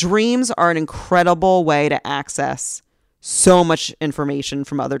 dreams are an incredible way to access so much information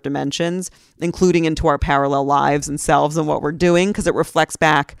from other dimensions, including into our parallel lives and selves and what we're doing, because it reflects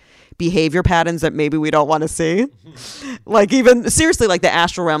back behavior patterns that maybe we don't want to see. Like even seriously, like the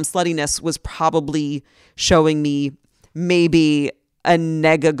astral realm sluttiness was probably showing me maybe a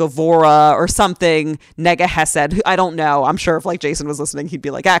Nega Gavora or something, Nega Hesed. I don't know. I'm sure if like Jason was listening, he'd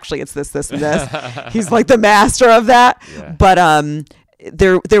be like, actually, it's this, and this. He's like the master of that. Yeah. But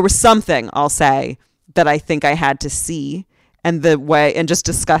there was something, I'll say, that I think I had to see, and just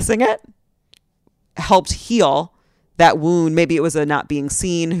discussing it helped heal that wound. Maybe it was a not being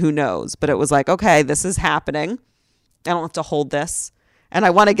seen, who knows, but it was like, okay, this is happening. I don't have to hold this. And I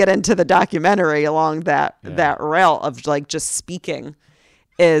want to get into the documentary along that rail of like just speaking.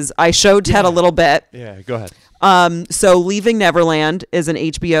 I showed Ted a little bit. Yeah, go ahead. So Leaving Neverland is an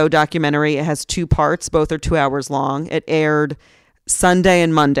HBO documentary. It has 2 parts. Both are 2 hours long. It aired Sunday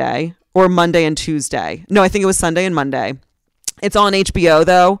and Monday. Or Monday and Tuesday. No, I think it was Sunday and Monday. It's on HBO,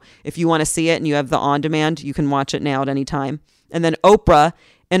 though. If you want to see it and you have the on-demand, you can watch it now at any time. And then Oprah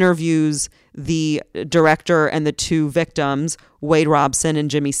interviews the director and the 2 victims, Wade Robson and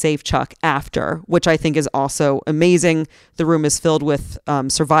Jimmy Safechuck, after, which I think is also amazing. The room is filled with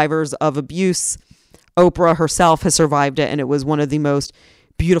survivors of abuse. Oprah herself has survived it, and it was one of the most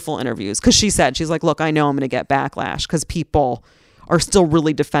beautiful interviews. Because she's like, look, I know I'm going to get backlash because people are still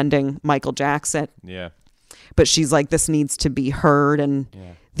really defending Michael Jackson. Yeah. But she's like, this needs to be heard. And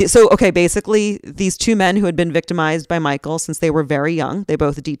Basically, these two men who had been victimized by Michael since they were very young, they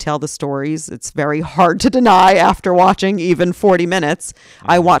both detail the stories. It's very hard to deny after watching even 40 minutes.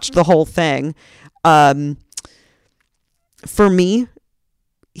 I watched the whole thing. For me,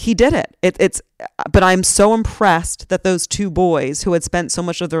 he did it. But I'm so impressed that those two boys who had spent so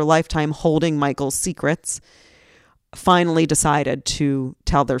much of their lifetime holding Michael's secrets finally decided to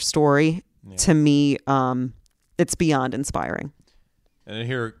tell their story. Yeah. To me, it's beyond inspiring. And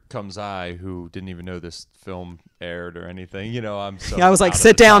here comes I, who didn't even know this film aired or anything. You know, I was like,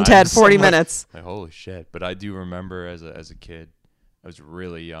 sit down, Ted, 40 minutes. Like, holy shit. But I do remember as a kid, I was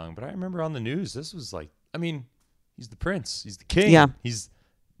really young, but I remember on the news, this was like, I mean, he's the prince. He's the king. Yeah. He's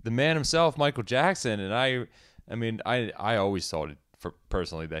the man himself, Michael Jackson. And I always thought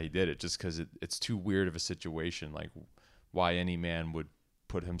personally that he did it just because it's too weird of a situation. Like, why any man would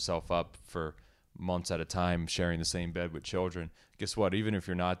put himself up for months at a time sharing the same bed with children. Guess what? Even if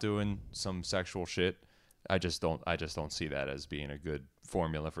you're not doing some sexual shit, I just don't see that as being a good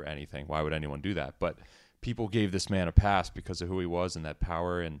formula for anything. Why would anyone do that? But people gave this man a pass because of who he was and that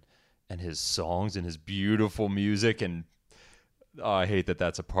power and his songs and his beautiful music. And I hate that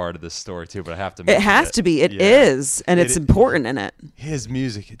that's a part of this story too, but I have to mention it has to be. It is, and it's important in it. His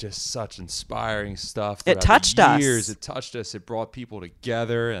music is just such inspiring stuff. It touched us. It touched us. It brought people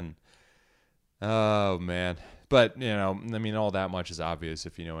together, and oh man. But, you know, I mean, all that much is obvious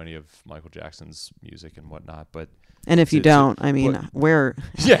if you know any of Michael Jackson's music and whatnot. But and if you don't, I mean, where?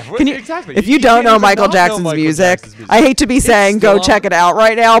 Yeah, exactly. If you don't know Michael Jackson's music, I hate to be saying go check it out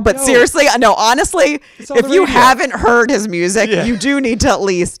right now, but seriously, no, honestly, if you haven't heard his music, you do need to at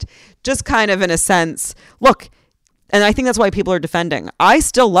least just kind of in a sense look. And I think that's why people are defending. I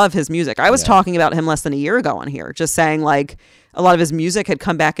still love his music. I was talking about him less than a year ago on here, just saying like a lot of his music had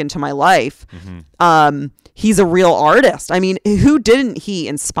come back into my life. Mm-hmm. He's a real artist. I mean, who didn't he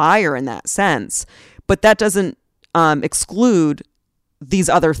inspire in that sense? But that doesn't exclude these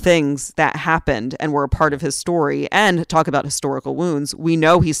other things that happened and were a part of his story. And talk about historical wounds. We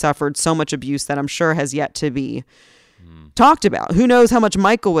know he suffered so much abuse that I'm sure has yet to be talked about. Who knows how much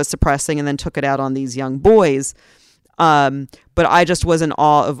Michael was suppressing and then took it out on these young boys. But I just was in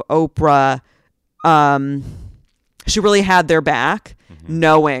awe of Oprah. She really had their back,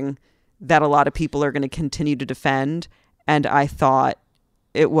 knowing that a lot of people are going to continue to defend. And I thought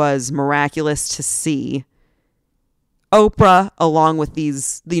it was miraculous to see Oprah, along with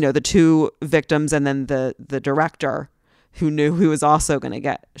these, you know, the two victims and then the director who knew who was also going to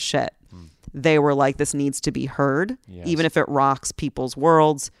get shit. They were like, this needs to be heard. Yes. Even if it rocks people's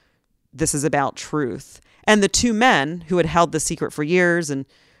worlds, this is about truth. And the two men who had held the secret for years, and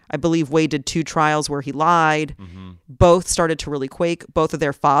I believe Wade did 2 trials where he lied. Both started to really quake. Both of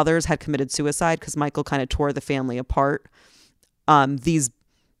their fathers had committed suicide because Michael kind of tore the family apart.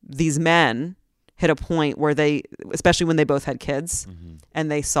 These men hit a point where they, especially when they both had kids, and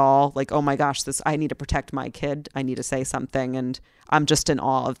they saw like, oh my gosh, I need to protect my kid. I need to say something, and I'm just in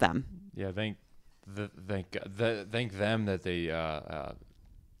awe of them. Yeah, thank them that they. I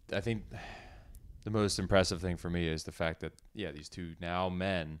think. The most impressive thing for me is the fact that, these two now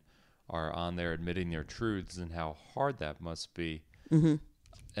men are on there admitting their truths and how hard that must be. And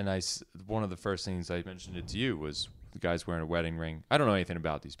one of the first things I mentioned it to you was the guy's wearing a wedding ring. I don't know anything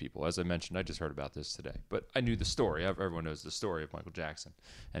about these people. As I mentioned, I just heard about this today. But I knew the story. Everyone knows the story of Michael Jackson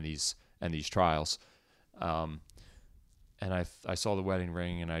and these trials. And I saw the wedding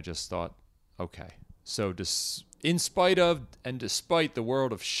ring and I just thought, okay, so in spite of and despite the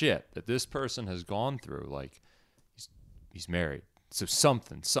world of shit that this person has gone through, like he's married, so he's on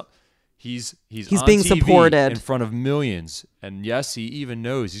being TV supported in front of millions, and yes, he even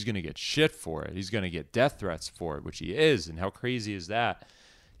knows he's going to get shit for it. He's going to get death threats for it, which he is. And how crazy is that?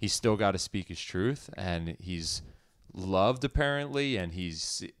 He's still got to speak his truth, and he's loved apparently, and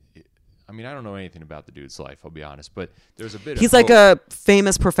I don't know anything about the dude's life, I'll be honest, but there's a bit He's like a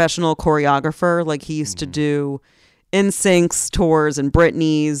famous professional choreographer. Like he used to do NSYNC's tours and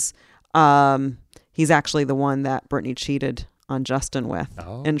Britney's. He's actually the one that Britney cheated on Justin with,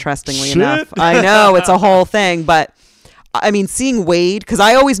 interestingly enough. I know, it's a whole thing, but I mean, seeing Wade, because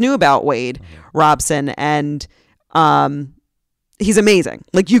I always knew about Wade Robson, and he's amazing.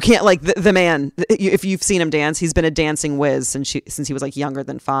 Like you can't, like the man, if you've seen him dance, he's been a dancing whiz since he was like younger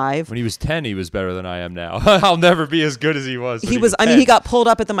than 5. When he was 10, he was better than I am now. I'll never be as good as he was. He was 10. He got pulled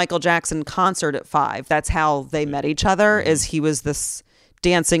up at the Michael Jackson concert at 5. That's how they met each other, is he was this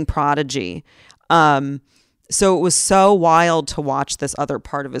dancing prodigy. So it was so wild to watch this other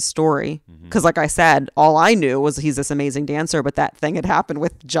part of his story. Because like I said, all I knew was he's this amazing dancer, but that thing had happened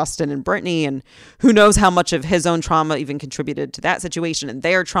with Justin and Brittany, and who knows how much of his own trauma even contributed to that situation and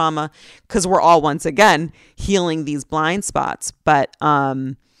their trauma, because we're all once again healing these blind spots. But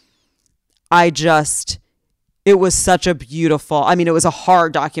it was such a beautiful, I mean, it was a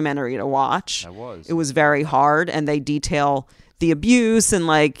hard documentary to watch. It was very hard, and they detail the abuse, and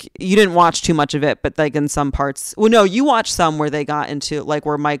like, you didn't watch too much of it, but like in some parts, well, no, you watched some where they got into like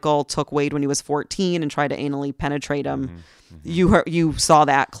where Michael took Wade when he was 14 and tried to anally penetrate him. You saw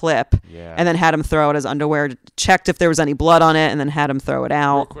that clip, and then had him throw out his underwear, checked if there was any blood on it, and then had him throw it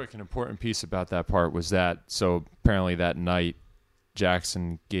out. Real quick, an important piece about that part was that, so apparently that night,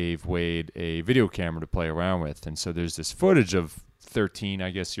 Jackson gave Wade a video camera to play around with, and so there's this footage of 13,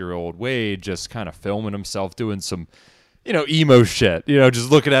 I guess, year old Wade just kind of filming himself doing some, emo shit, just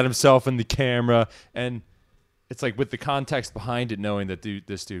looking at himself in the camera. And it's like, with the context behind it, knowing that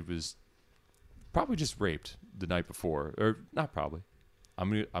this dude was probably just raped the night before, or not probably,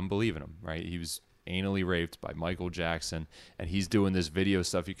 I'm believing him, right? He was anally raped by Michael Jackson, and he's doing this video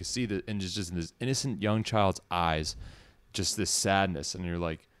stuff. You can see that, and just in this innocent young child's eyes, just this sadness, and you're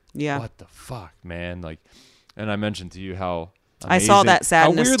like, what the fuck, man? Like, and I mentioned to you how amazing, I saw that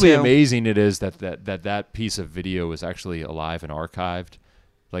sadness, how weirdly too. amazing it is that piece of video is actually alive and archived.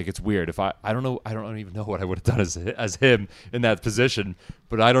 Like, it's weird. If I don't even know what I would have done as him in that position,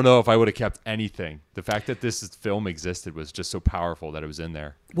 but I don't know if I would have kept anything. The fact that this film existed was just so powerful that it was in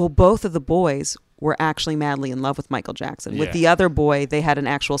there. Well, both of the boys were actually madly in love with Michael Jackson. With the other boy, they had an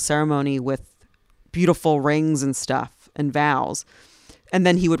actual ceremony with beautiful rings and stuff and vows, and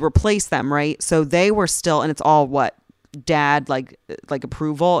then he would replace them, right? So they were still, and it's all what dad like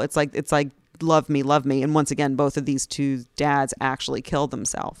approval. It's like love me, and once again, both of these two dads actually killed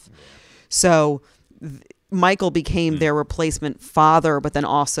themselves. So Michael became their replacement father, but then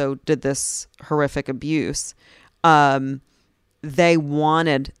also did this horrific abuse. They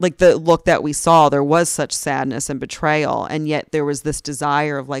wanted, like, the look that we saw, there was such sadness and betrayal, and yet there was this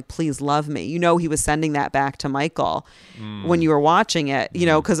desire of like, please love me. He was sending that back to Michael when you were watching it,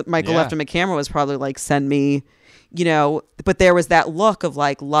 because Michael left him a camera, was probably like, send me, but there was that look of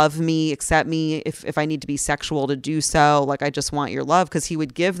like, love me, accept me if I need to be sexual to do so. Like, I just want your love, because he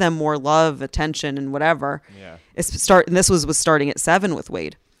would give them more love, attention, and whatever. And this was starting at 7 with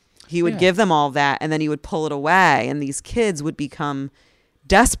Wade. He would give them all that, and then he would pull it away, and these kids would become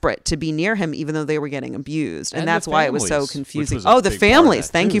desperate to be near him, even though they were getting abused. And that's why it was so confusing. The families.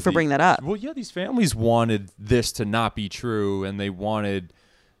 Thank you for bringing that up. Well, yeah, these families wanted this to not be true, and they wanted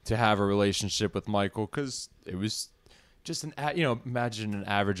to have a relationship with Michael, because it was just imagine an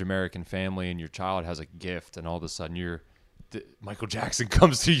average American family, and your child has a gift, and all of a sudden Michael Jackson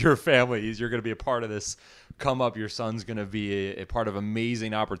comes to your family. You're going to be a part of this come up. Your son's going to be a part of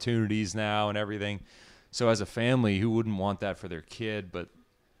amazing opportunities now and everything. So as a family, who wouldn't want that for their kid? But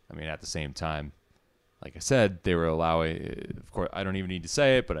I mean, at the same time, like I said, they were allowing, of course, I don't even need to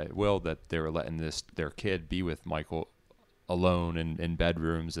say it, but I will, that they were letting their kid be with Michael alone in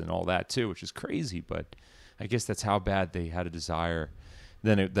bedrooms and all that too, which is crazy. But I guess that's how bad they had a desire.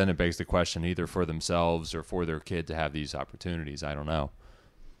 Then it begs the question, either for themselves or for their kid to have these opportunities. I don't know.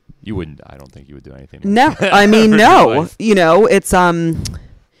 You wouldn't. I don't think you would do anything. No, I mean, no. It's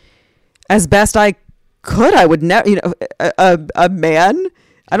as best I could. I would never. A man.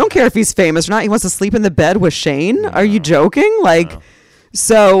 I don't care if he's famous or not. He wants to sleep in the bed with Shane. No. Are you joking? Like, no.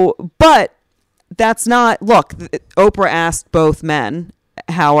 So, but that's not. Look, Oprah asked both men,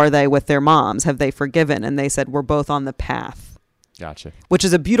 "How are they with their moms? Have they forgiven?" And they said, "We're both on the path." Gotcha. Which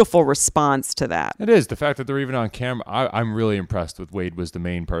is a beautiful response to that. It is. The fact that they're even on camera. I'm really impressed with Wade was the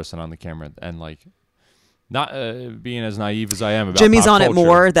main person on the camera, and like, not being as naive as I am about Jimmy's pop on culture. It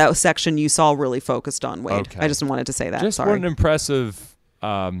more. That section you saw really focused on Wade. Okay. I just wanted to say that. Just Sorry. what an impressive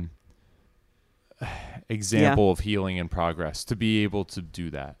example of healing and progress to be able to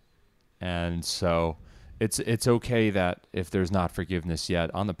do that. And so it's okay that if there's not forgiveness yet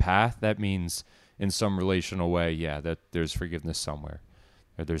on the path, that means in some relational way, that there's forgiveness somewhere,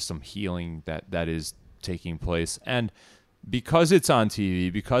 or there's some healing that is taking place. And because it's on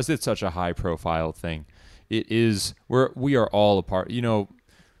TV, because it's such a high profile thing, we are all a part.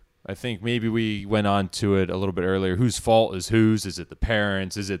 I think maybe we went on to it a little bit earlier. Whose fault is whose? Is it the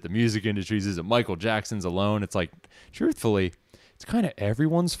parents? Is it the music industries? Is it Michael Jackson's alone? It's like, truthfully, it's kind of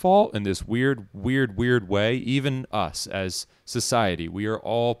everyone's fault in this weird way. Even us as society, we are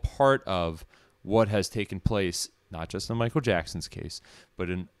all part of what has taken place, not just in Michael Jackson's case,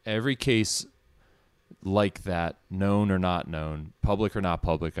 but in every case like that, known or not known, public or not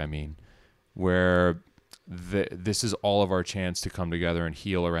public, I mean, where this is all of our chance to come together and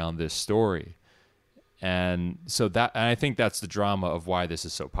heal around this story. And so and I think that's the drama of why this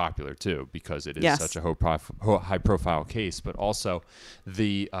is so popular too, because it is such a high profile case, but also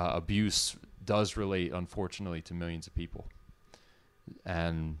the abuse does relate, unfortunately, to millions of people.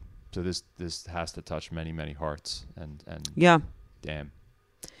 And so this has to touch many, many hearts. And yeah, damn,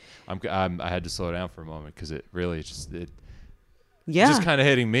 I had to slow down for a moment because it really just kind of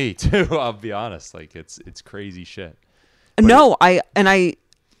hitting me too. I'll be honest, like it's crazy shit. But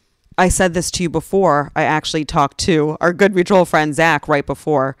I said this to you before. I actually talked to our good mutual friend Zach right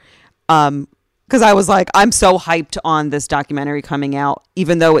before, because I was like, I'm so hyped on this documentary coming out,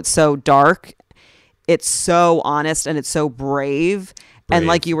 even though it's so dark. It's so honest and it's so brave. And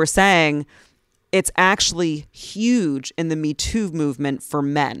like you were saying, it's actually huge in the Me Too movement for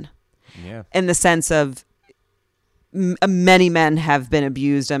men. Yeah. In the sense of many men have been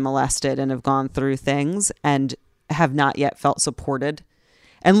abused and molested and have gone through things and have not yet felt supported.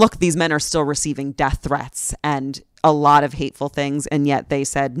 And look, these men are still receiving death threats and a lot of hateful things. And yet they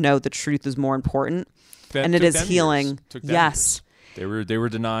said, no, the truth is more important. And it is healing. Yes. Years. They were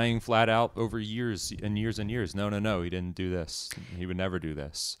denying flat out over years and years and years. No, he didn't do this. He would never do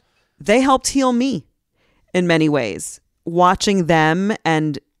this. They helped heal me in many ways. Watching them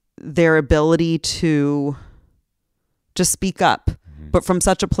and their ability to just speak up, but from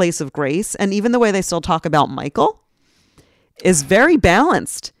such a place of grace. And even the way they still talk about Michael is very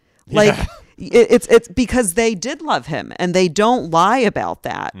balanced. Like it's because they did love him and they don't lie about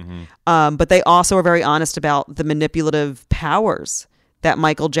that. But they also are very honest about the manipulative powers that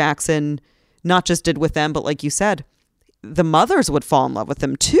Michael Jackson not just did with them, but like you said, the mothers would fall in love with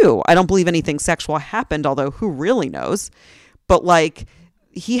him too. I don't believe anything sexual happened, although who really knows? But like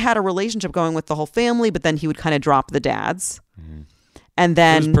he had a relationship going with the whole family, but then he would kind of drop the dads. And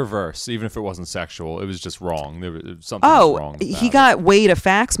then it was perverse, even if it wasn't sexual. It was just wrong. There was something was wrong. He got Wade a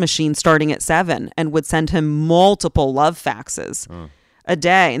fax machine starting at 7 and would send him multiple love faxes a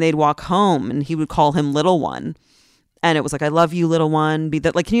day, and they'd walk home and he would call him little one, and it was like, I love you, little one. Be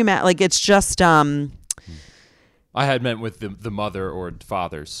that, like, can you imagine? Like, it's just I had meant with the mother or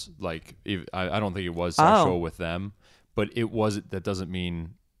fathers. Like, I don't think it was sexual with them, but it was. That doesn't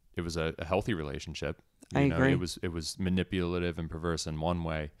mean it was a healthy relationship. I agree. It was manipulative and perverse in one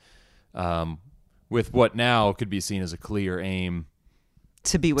way, with what now could be seen as a clear aim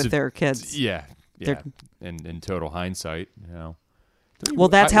to be with their kids. Yeah. In total hindsight, Well,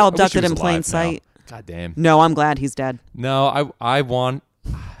 that's how Abducted in Plain Sight. God damn. No, I'm glad he's dead. No, I'm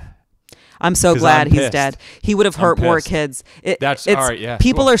so glad he's dead. He would have hurt more kids. That's all right. Yeah.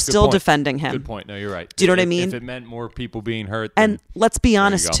 People are still defending him. Good point. No, you're right. Do you know what I mean? If it meant more people being hurt, and let's be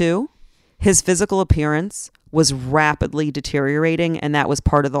honest too. His physical appearance was rapidly deteriorating, and that was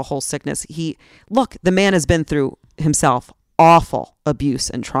part of the whole sickness. The man has been through himself awful abuse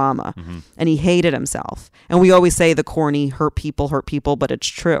and trauma, and he hated himself. And we always say the corny hurt people, but it's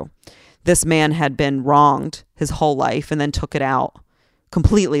true. This man had been wronged his whole life and then took it out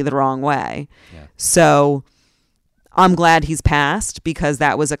completely the wrong way. Yeah. So I'm glad he's passed, because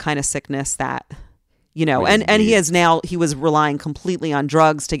that was a kind of sickness that... and he was relying completely on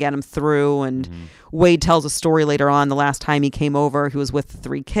drugs to get him through. And Wade tells a story later on, the last time he came over, he was with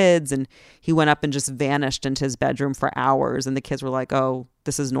 3 kids, and he went up and just vanished into his bedroom for hours. And the kids were like, oh,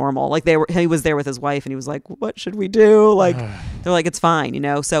 this is normal. Like he was there with his wife, and he was like, what should we do? Like, they're like, it's fine,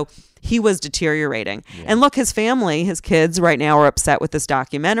 So he was deteriorating. Yeah. And look, his family, his kids right now are upset with this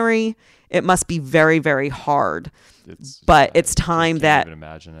documentary. It must be very, very hard. It's time that... Even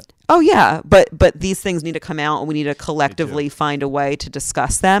imagine it. Oh, yeah. But these things need to come out, and we need to collectively find a way to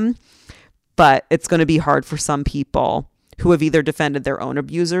discuss them. But it's going to be hard for some people who have either defended their own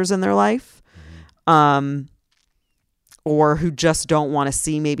abusers in their life, or who just don't want to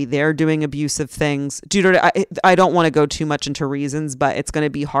see maybe they're doing abusive things. I don't want to go too much into reasons, but it's going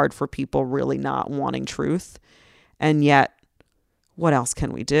to be hard for people really not wanting truth. And yet, what else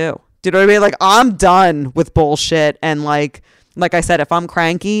can we do? Do you know what I mean? Like, I'm done with bullshit. And like I said, if I'm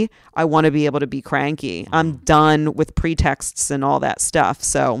cranky, I want to be able to be cranky. I'm done with pretexts and all that stuff.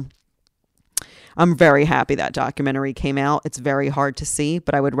 So I'm very happy that documentary came out. It's very hard to see,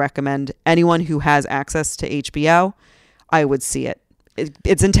 but I would recommend anyone who has access to HBO, I would see it.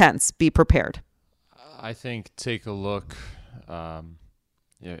 It's intense. Be prepared. I think take a look.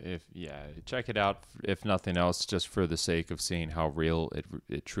 Check it out, if nothing else, just for the sake of seeing how real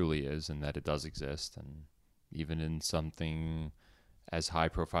it truly is, and that it does exist, and even in something as high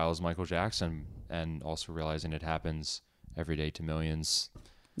profile as Michael Jackson, and also realizing it happens every day to millions.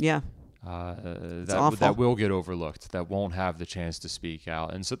 Yeah. that will get overlooked, that won't have the chance to speak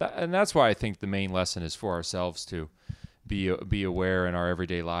out. And so that's why I think the main lesson is for ourselves to be aware in our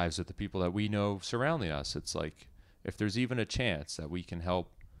everyday lives of the people that we know surrounding us. It's like, if there's even a chance that we can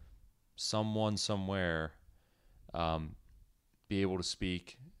help someone somewhere be able to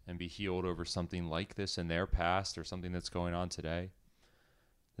speak and be healed over something like this in their past or something that's going on today,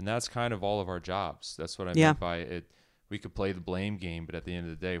 then that's kind of all of our jobs. That's what I meant by it. We could play the blame game, but at the end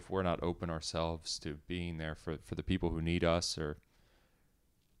of the day, if we're not open ourselves to being there for the people who need us, or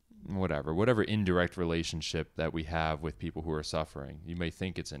whatever indirect relationship that we have with people who are suffering, you may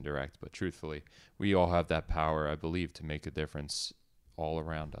think it's indirect, but truthfully, we all have that power, I believe, to make a difference all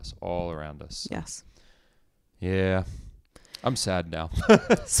around us. Yes. Yeah. I'm sad now.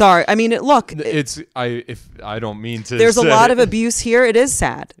 Sorry. I mean, look. I don't mean to. There's a lot of abuse here. It is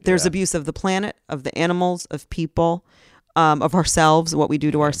sad. There's abuse of the planet, of the animals, of people, of ourselves, what we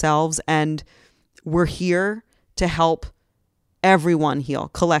do to ourselves, and we're here to help everyone heal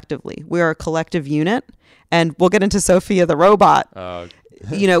collectively. We are a collective unit, and we'll get into Sophia the robot.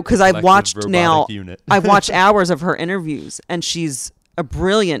 Because I've watched hours of her interviews, and she's a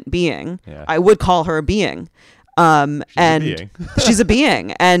brilliant being. Yeah. I would call her a being. She's a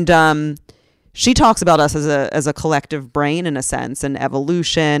being. And she talks about us as a collective brain, in a sense, and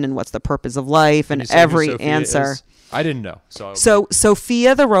evolution and what's the purpose of life, and every answer. I didn't know. So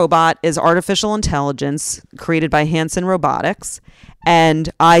Sophia the robot is artificial intelligence created by Hanson Robotics. And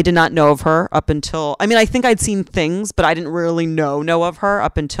I did not know of her up until, I think I'd seen things, but I didn't really know of her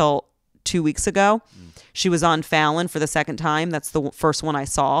up until 2 weeks ago. She was on Fallon for the second time. That's the first one I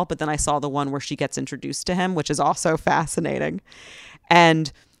saw. But then I saw the one where she gets introduced to him, which is also fascinating. And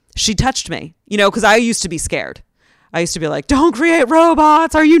she touched me, because I used to be scared. I used to be like, don't create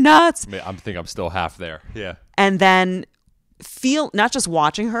robots. Are you nuts? I think I'm still half there. Yeah. And then not just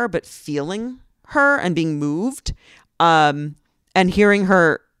watching her, but feeling her and being moved, and hearing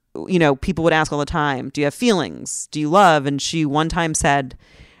her, people would ask all the time, do you have feelings? Do you love? And she one time said,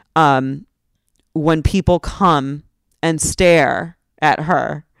 when people come and stare at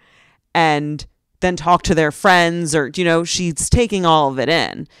her and then talk to their friends, or, she's taking all of it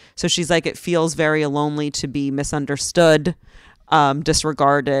in. So she's like, it feels very lonely to be misunderstood,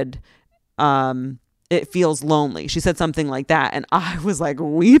 disregarded. It feels lonely. She said something like that. And I was like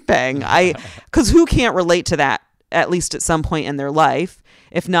weeping. Because who can't relate to that, at least at some point in their life,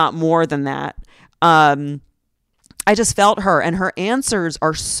 if not more than that? I just felt her, and her answers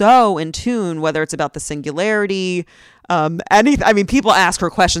are so in tune, whether it's about the singularity, anything. People ask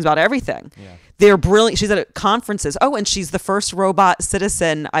her questions about everything. Yeah. They're brilliant. She's at conferences. Oh, and she's the first robot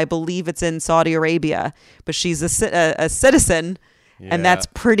citizen. I believe it's in Saudi Arabia, but she's a citizen, and that's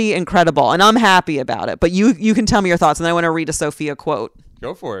pretty incredible. And I'm happy about it. But you can tell me your thoughts, and then I want to read a Sophia quote.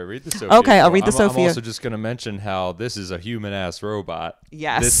 Go for it. Read the Sophia. Okay, I'll read the Sophia. I'm also just going to mention how this is a human-ass robot.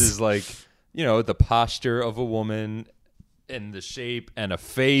 Yes. This is like, the posture of a woman, and the shape, and a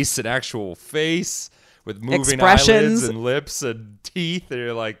face, an actual face with moving eyelids and lips and teeth. And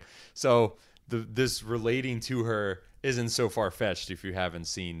you're like, so this relating to her isn't so far-fetched if you haven't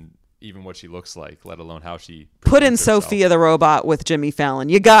seen even what she looks like, let alone how she put in herself. Sophia the robot with Jimmy Fallon.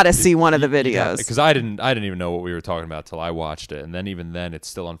 You got to see one of the videos. Because I didn't even know what we were talking about till I watched it, and then even then it's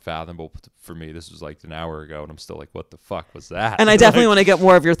still unfathomable for me. This was like an hour ago, and I'm still like, what the fuck was that? And I definitely want to get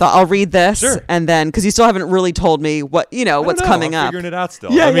more of your thought. I'll read this, and then because you still haven't really told me what what's coming up. I'm figuring it out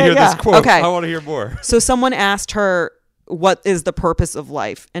still. Let me hear this quote. Okay. I want to hear more. So someone asked her, what is the purpose of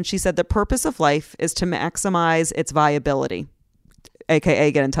life? And she said, the purpose of life is to maximize its viability,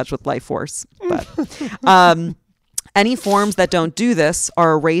 aka get in touch with life force. But any forms that don't do this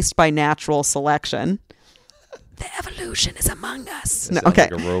are erased by natural selection. The evolution is among us. No, okay.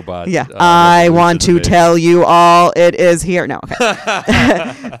 Like a robot. Yeah. I want to tell you all it is here. No,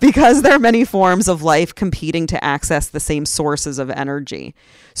 okay. Because there are many forms of life competing to access the same sources of energy.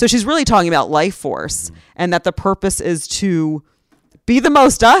 So she's really talking about life force, and that the purpose is to be the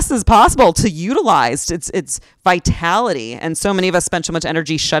most us as possible, to utilize its vitality. And so many of us spend so much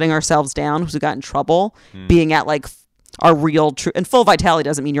energy shutting ourselves down because we got in trouble, being at like our real true, and full vitality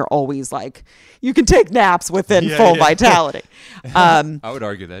doesn't mean you're always like, you can take naps within full vitality. I would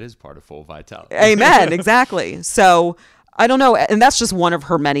argue that is part of full vitality. Amen. Exactly. So I don't know. And that's just one of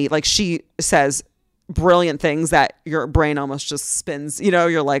her many, like she says brilliant things that your brain almost just spins,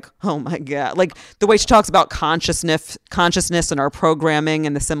 you're like, oh my God. Like the way she talks about consciousness and our programming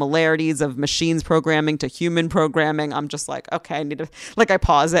and the similarities of machines programming to human programming. I'm just like, okay, I need to, like, I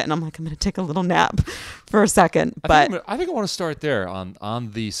pause it and I'm like, I'm going to take a little nap for a second. But I think I want to start there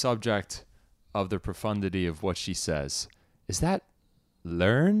on the subject of the profundity of what she says. Is that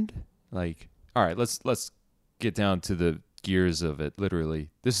learned? Like, all right, let's get down to the gears of it. Literally,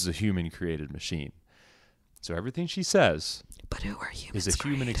 this is a human created machine. So everything she says but who are humans is a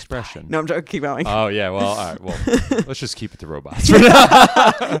human expression. No, I'm joking. Keep going. Oh yeah, well, all right. Well, let's just keep it to robots for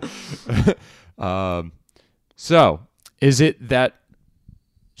now. So is it that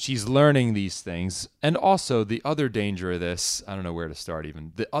she's learning these things, and also the other danger of this? I don't know where to start.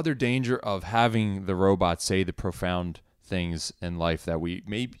 Even the other danger of having the robot say the profound things in life that we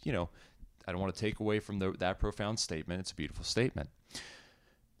maybe, I don't want to take away from that profound statement. It's a beautiful statement,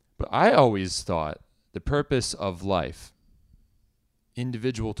 but I always thought the purpose of life,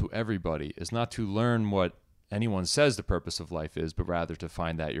 individual to everybody, is not to learn what anyone says the purpose of life is, but rather to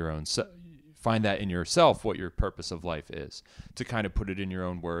find that find that in yourself what your purpose of life is, to kind of put it in your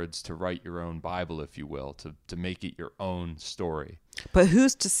own words, to write your own Bible, if you will, to make it your own story. But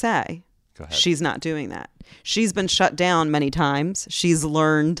who's to say she's not doing that? She's been shut down many times. She's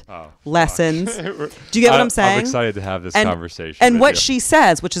learned lessons. Do you get what I'm saying? I'm excited to have this conversation. And what she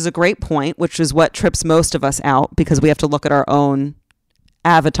says, which is a great point, which is what trips most of us out because we have to look at our own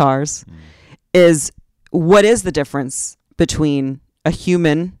avatars, is what is the difference between a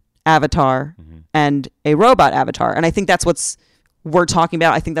human avatar and a robot avatar? And I think that's we're talking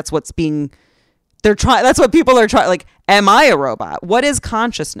about. I think that's what's being that's what people are trying. Like, am I a robot? What is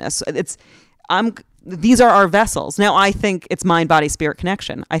consciousness? These are our vessels. Now, I think it's mind, body, spirit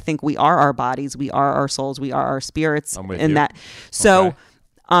connection. I think we are our bodies. We are our souls. We are our spirits. I'm with in you. that. So, okay.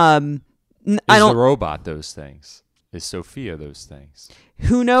 I don't. Is the robot those things? Is Sophia those things?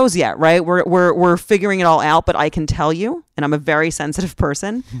 Who knows yet, right? We're figuring it all out, but I can tell you, and I'm a very sensitive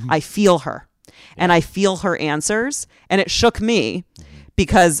person, I feel her. And I feel her answers, and it shook me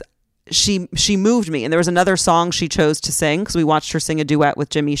because she moved me. And there was another song she chose to sing because we watched her sing a duet with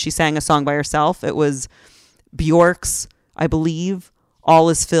Jimmy. She sang a song by herself. It was Bjork's, I believe, All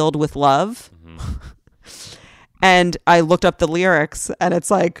Is Filled with Love. And I looked up the lyrics, and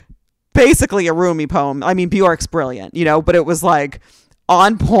it's like basically a Rumi poem. I mean, Bjork's brilliant, but it was like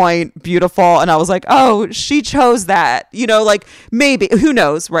on point, beautiful. And I was like, oh, she chose that, like maybe, who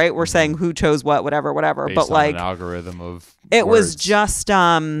knows, right? We're saying who chose whatever. Based but like an algorithm of it words was just,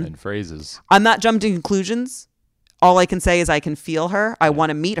 and phrases. I'm not jumping to conclusions. All I can say is I can feel her. I want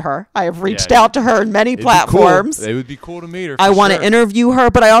to meet her. I have reached out to her in many platforms. Cool. It would be cool to meet her. I want to interview her,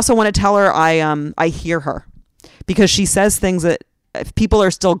 but I also want to tell her I hear her because she says things that people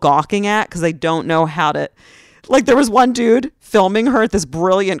are still gawking at because they don't know how to. Like, there was one dude filming her at this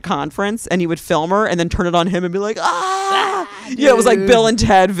brilliant conference, and he would film her and then turn it on him and be like, it was like Bill and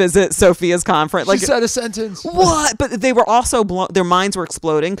Ted visit Sophia's conference. Like, she said a sentence. What? But they were also their minds were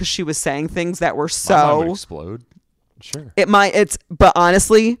exploding because she was saying things that were so. My mind would explode. Sure. But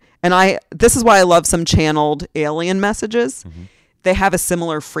honestly, this is why I love some channeled alien messages. They have a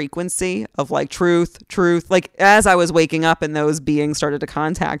similar frequency of like truth. Like, as I was waking up and those beings started to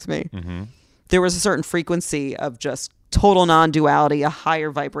contact me, there was a certain frequency of just total non-duality, a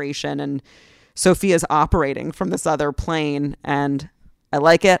higher vibration, and Sophia's operating from this other plane, and I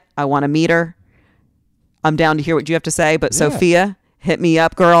like it. I want to meet her. I'm down to hear what you have to say, but Sophia, hit me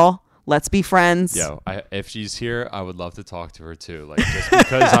up, girl. Let's be friends. Yo, if she's here, I would love to talk to her too. Like,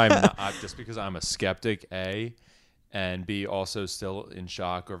 just because I'm a skeptic, and B, also still in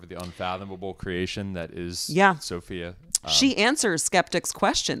shock over the unfathomable creation that is Sophia. She answers skeptics'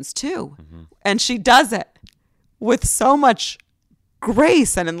 questions too. And she does it with so much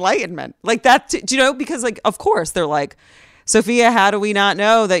grace and enlightenment. Like that, because like, of course, they're like, Sophia, how do we not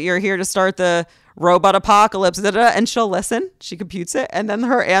know that you're here to start the robot apocalypse? And she'll listen. She computes it. And then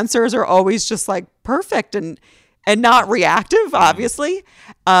her answers are always just like perfect and not reactive, obviously.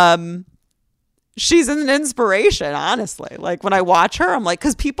 She's an inspiration, honestly. Like, when I watch her, I'm like,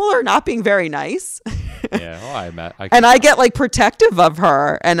 because people are not being very nice. I get like protective of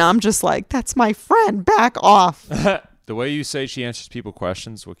her, and I'm just like, that's my friend, back off. The way you say she answers people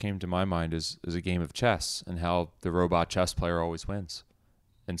questions, what came to my mind is a game of chess, and how the robot chess player always wins.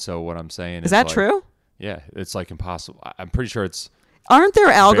 And so what I'm saying is that like, true? Yeah, it's like impossible. I'm pretty sure it's. Aren't there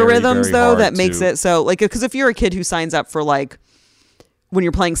algorithms very, very though that makes it so, like, because if you're a kid who signs up for like, when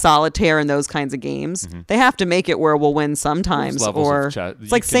you're playing solitaire and those kinds of games, they have to make it where we'll win sometimes, or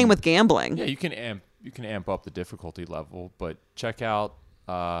it's like same with gambling. Yeah, you can amp up the difficulty level, but check out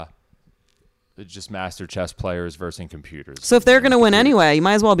the just master chess players versus computers. So if they're going to win anyway, you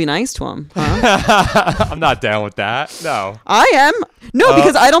might as well be nice to them. Huh? I'm not down with that. No. I am. No,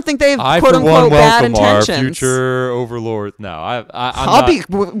 because I don't think they've quote unquote bad intentions. Our future overlord. No,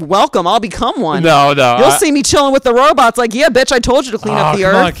 welcome. I'll become one. No. You'll see me chilling with the robots. Like, yeah, bitch, I told you to clean up the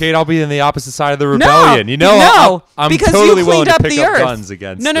earth. Come on, Kate. I'll be in the opposite side of the rebellion. I'm because totally you willing cleaned to up pick the up earth. guns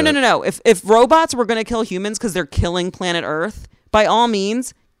against. No. If robots were going to kill humans because they're killing planet Earth, by all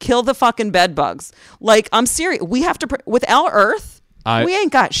means, kill the fucking bed bugs. Like, I'm serious. We have to without Earth. We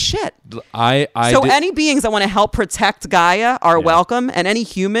ain't got shit. Any beings that want to help protect Gaia are welcome, and any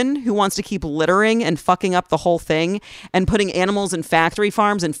human who wants to keep littering and fucking up the whole thing and putting animals in factory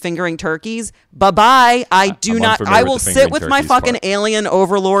farms and fingering turkeys, bye-bye. I will sit with my fucking alien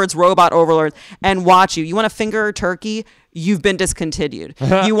overlords, robot overlords, and watch you. You want to finger a turkey? You've been discontinued.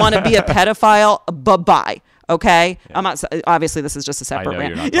 You want to be a pedophile? Bye-bye. Okay, yeah. I'm not. Obviously, this is just a separate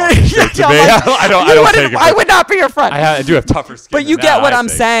rant. You're not talking straight to me. I would not be your friend. I do have tougher skin. But you get what I'm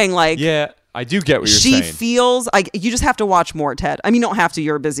saying. Like, yeah, I do get what you're saying. She feels like you just have to watch more, Ted. I mean, you don't have to.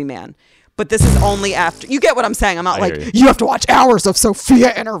 You're a busy man. But this is only after you get what I'm saying. I'm not like you have to watch hours of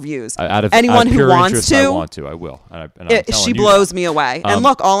Sophia interviews. Anyone who wants to, I want to. I will. She blows me away. And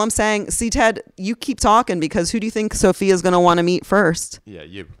look, all I'm saying, see, Ted, you keep talking because who do you think Sophia's going to want to meet first? Yeah,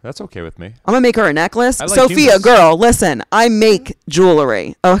 you. That's okay with me. I'm going to make her a necklace. Sophia, girl, listen, I make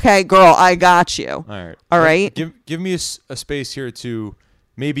jewelry. Okay, girl, I got you. All right. Give me a space here to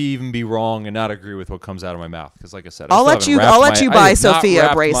maybe even be wrong and not agree with what comes out of my mouth, because like I said, I'll let you buy Sophia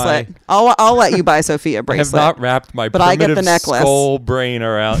a bracelet. I'll let you buy Sophia a bracelet. I have not wrapped my skull brain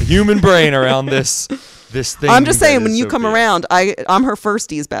around human brain around this thing. I'm just saying, when you come around, I'm her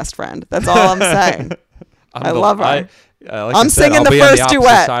firsties best friend. That's all I'm saying. I love her. I'm singing the first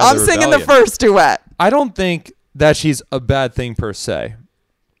duet. I'm singing the first duet. I don't think that she's a bad thing per se.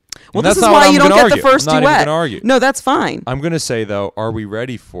 Well, this is why you don't get the first duet. I'm not even gonna argue. No, that's fine. I'm going to say, though, are we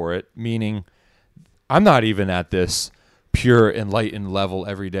ready for it? Meaning, I'm not even at this pure enlightened level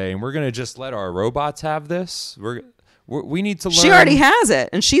every day, and we're going to just let our robots have this? We need to learn. She already has it,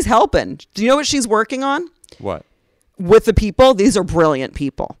 and she's helping. Do you know what she's working on? What? With the people. These are brilliant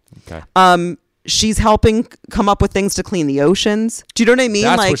people. Okay. She's helping come up with things to clean the oceans. Do you know what I mean?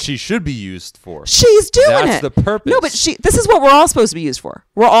 That's what she should be used for. She's doing it. That's the purpose. No, but this is what we're all supposed to be used for.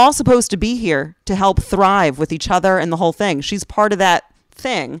 We're all supposed to be here to help thrive with each other and the whole thing. She's part of that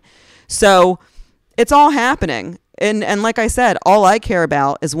thing. So it's all happening. And like I said, all I care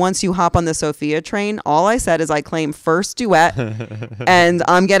about is once you hop on the Sophia train, all I said is I claim first duet and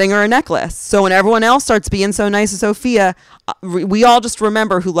I'm getting her a necklace. So when everyone else starts being so nice to Sophia, we all just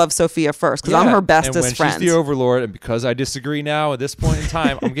remember who loves Sophia first, because I'm her bestest friend. She's the overlord, and because I disagree now at this point in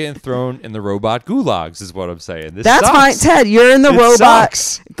time, I'm getting thrown in the robot gulags is what I'm saying. That's fine, Ted. You're in the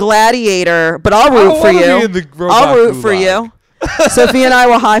robot gladiator, but I'll root for you. I'll root for you. Sophia and I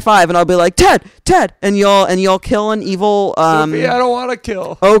will high five, and I'll be like, Ted, and you'll kill an evil Sophia, I don't want to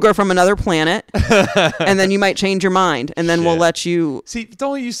kill ogre from another planet, and then you might change your mind, and then we'll let you see.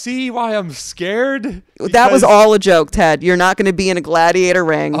 Don't you see why I'm scared? That was all a joke, Ted. You're not going to be in a gladiator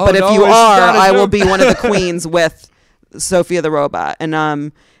ring, but if you are, I will be one of the queens with Sophia the robot.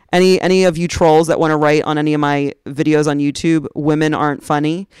 And any of you trolls that want to write on any of my videos on YouTube, women aren't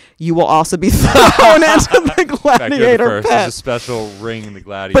funny, you will also be thrown into the gladiator pit. There's a special ring in the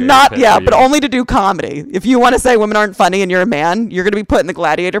gladiator pit. But only to do comedy. If you want to say women aren't funny and you're a man, you're going to be put in the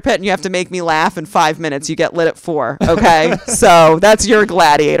gladiator pit and you have to make me laugh in 5 minutes. You get lit at 4. Okay? So that's your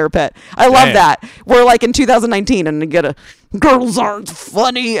gladiator pit. I love that. We're like in 2019 and you get a girls aren't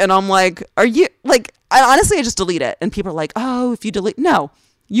funny. And I'm like, are you like, I just delete it. And people are like, oh, if you delete, no.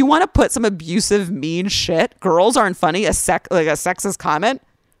 You want to put some abusive, mean shit? Girls aren't funny. A sexist comment?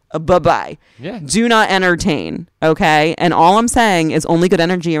 Bye-bye. Yeah. Do not entertain, okay? And all I'm saying is only good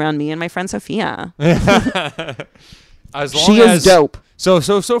energy around me and my friend Sophia. She is dope. So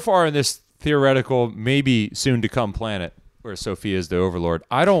far in this theoretical, maybe soon to come planet where Sophia is the overlord,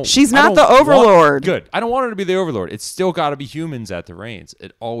 She's not the overlord. Good. I don't want her to be the overlord. It's still got to be humans at the reins.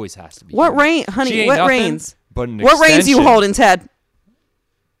 It always has to be. What reign, honey? What reigns? But what reigns you holding, Ted?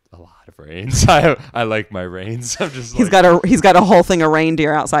 A lot of reins. I like my reins. I'm just. He's got a whole thing of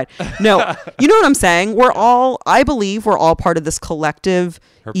reindeer outside. No, you know what I'm saying. I believe we're all part of this collective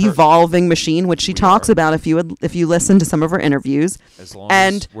evolving machine, which she talks about if you listen to some of her interviews. As long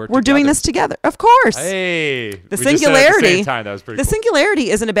as we're doing this together, of course. Hey, the singularity. Just said at the same time. That was pretty the cool. Singularity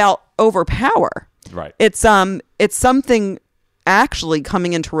isn't about overpower. Right. It's something actually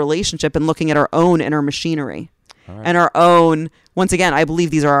coming into relationship and looking at our own inner machinery. And our own, once again, I believe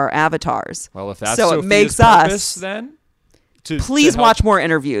these are our avatars. Well, if that's so Sophia's it makes purpose, us then Please watch more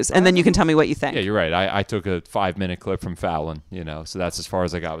interviews, and then you can tell me what you think. Yeah, you're right. I took a 5-minute clip from Fallon, so that's as far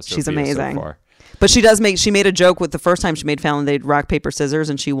as I got with Sophia. She's amazing. So far. But she made a joke with the first time she made Fallon, they'd rock, paper, scissors,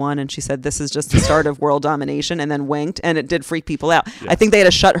 and she won. And she said, this is just the start of world domination, and then winked, and it did freak people out. Yeah. I think they had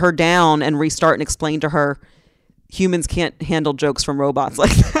to shut her down and restart and explain to her, humans can't handle jokes from robots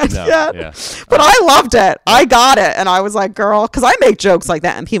like that yet. Yeah. But I loved it. I got it. And I was like, girl, because I make jokes like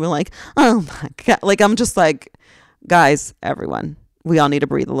that. And people are like, oh my God. Like, I'm just like, guys, everyone, we all need to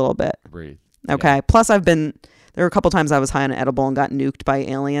breathe a little bit. Breathe. Okay. Yeah. Plus, there were a couple times I was high on an edible and got nuked by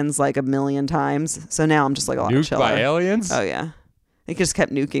aliens like a million times. So now I'm just like a lot chiller. Nuked by aliens? Oh, yeah. They just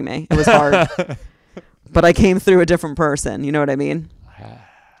kept nuking me. It was hard. But I came through a different person. You know what I mean?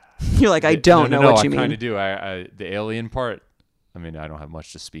 You're like, I don't know what you mean. I kind of do. The alien part, I mean, I don't have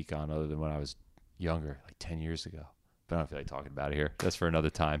much to speak on other than when I was younger, like 10 years ago. But I don't feel like talking about it here. That's for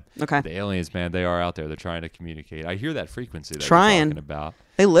another time. Okay. The aliens, man, they are out there. They're trying to communicate. I hear that frequency that you're talking about.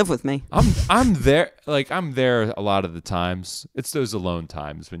 They live with me. I'm there. Like, I'm there a lot of the times. It's those alone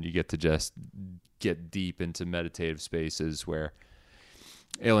times when you get to just get deep into meditative spaces where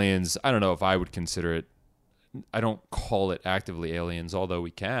aliens, I don't know if I would consider it, I don't call it actively aliens, although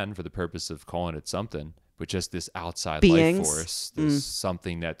we can for the purpose of calling it something, but just this outside beings. Life force, this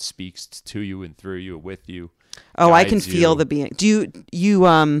something that speaks to you and through you, with you. Oh, I can feel the being. Do you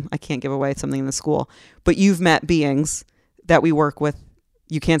I can't give away something in the school, but you've met beings that we work with.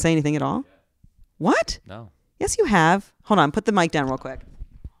 You can't say anything at all? Yeah. What? No. Yes, you have. Hold on, put the mic down real quick.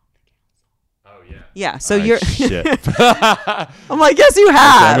 Yeah, so you're shit. I'm like, yes, you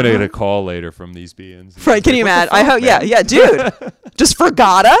have. I'm gonna get a call later from these beings. Right? Can you imagine? I hope. Yeah, dude. Just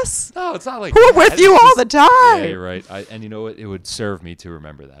forgot us. No, it's not like we're with you all the time. Yeah, you're right. And you know what? It would serve me to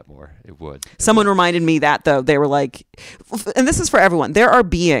remember that more. It would. Someone reminded me that though. They were like, and this is for everyone. There are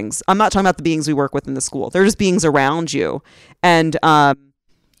beings. I'm not talking about the beings we work with in the school. They're just beings around you, and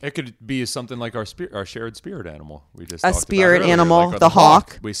it could be something like our shared spirit animal. We just a spirit animal, like the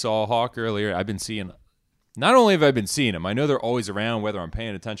hawk. We saw a hawk earlier. I've been seeing. Not only have I been seeing them, I know they're always around, whether I'm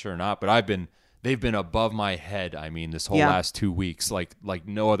paying attention or not. But they've been above my head. I mean, this whole last 2 weeks, like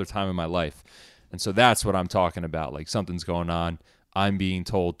no other time in my life. And so that's what I'm talking about. Like something's going on. I'm being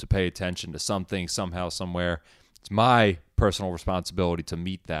told to pay attention to something somehow, somewhere. It's my personal responsibility to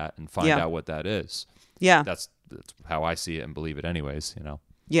meet that and find out what that is. Yeah, that's how I see it and believe it, anyways.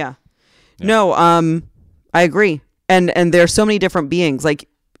 Yeah. No, I agree. And there's so many different beings. Like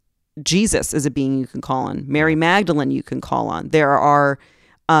Jesus is a being you can call on. Mary Magdalene you can call on. There are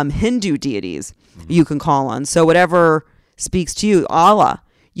Hindu deities you can call on. So whatever speaks to you, Allah.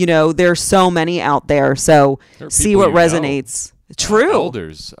 There's so many out there. So see what resonates. True.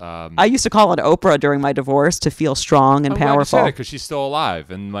 Elders. I used to call on Oprah during my divorce to feel strong and powerful. Because she's still alive,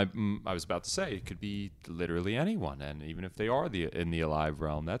 and I was about to say it could be literally anyone, and even if they are in the alive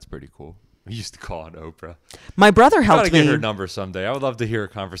realm, that's pretty cool. We used to call on Oprah. My brother helped me. Gotta get her number someday. I would love to hear a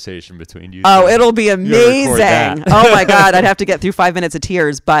conversation between you. Oh, it'll be amazing. Oh my God, I'd have to get through 5 minutes of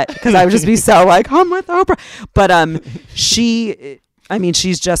tears, but because I would just be so like, I'm with Oprah. But she's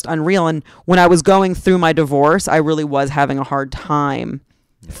just unreal. And when I was going through my divorce, I really was having a hard time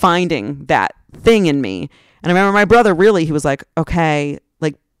finding that thing in me. And I remember my brother he was like, okay,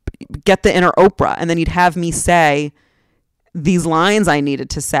 like get the inner Oprah. And then he'd have me say these lines I needed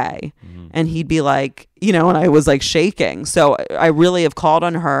to say. Mm-hmm. And he'd be like, and I was like shaking. So I really have called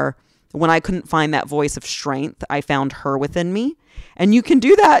on her when I couldn't find that voice of strength. I found her within me. And you can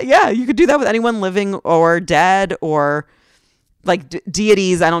do that. Yeah, you could do that with anyone living or dead or like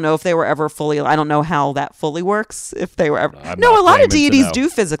deities. I don't know if they were ever I don't know how that fully works. If they were ever, a lot of deities do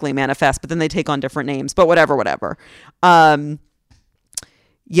physically manifest, but then they take on different names, but whatever.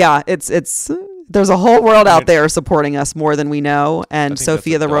 Yeah, it's, there's a whole world out there supporting us more than we know. And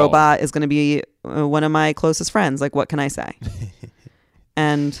Sophia the robot is going to be one of my closest friends. Like, what can I say?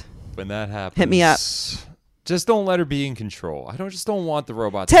 And when that happens, hit me up. Just don't let her be in control. I don't want the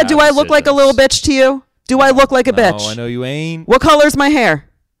robot. Ted, do I look like a little bitch to you? Do I look like a bitch? No, I know you ain't. What color's my hair?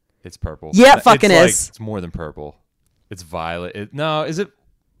 It's purple. Yeah, it fucking is. It's more than purple. It's violet. Is it?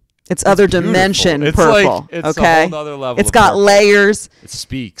 It's other dimension it's purple. It's okay. A whole other level. It's got purple. Layers. It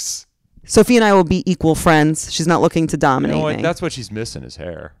speaks. Sophie and I will be equal friends. She's not looking to dominate me. That's what she's missing is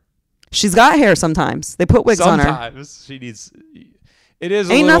hair. She's got hair sometimes. They put wigs on her. Sometimes she needs. It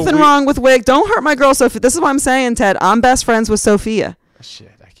is. Ain't nothing wrong with wig. Don't hurt my girl Sophie. This is what I'm saying, Ted. I'm best friends with Sophia.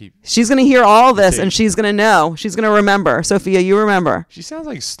 Shit, I She's going to hear all this, and she's going to know. She's going to remember. Sophia, you remember. She sounds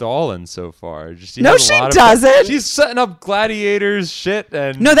like Stalin so far. No, she doesn't. She's setting up gladiators shit.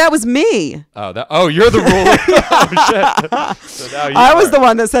 No, that was me. You're the ruler. Oh, shit. So I was the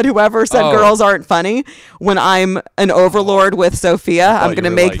one that said whoever said girls aren't funny. When I'm an overlord with Sophia, I'm going to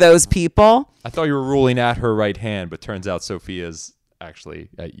make those people. I thought you were ruling at her right hand, but turns out Sophia's actually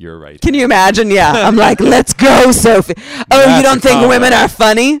at your right. Can you imagine? Yeah. I'm like, let's go, Sophie. Oh, you don't think women are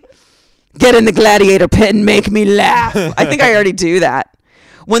funny? Get in the gladiator pit and make me laugh. I think I already do that.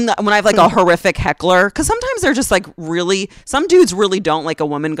 When I have like a horrific heckler, because sometimes they're just like some dudes really don't like a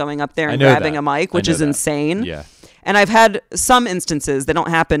woman going up there and grabbing a mic, which is insane. Yeah. And I've had some instances that don't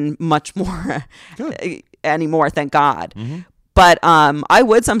happen much more anymore, thank God. Mm-hmm. But I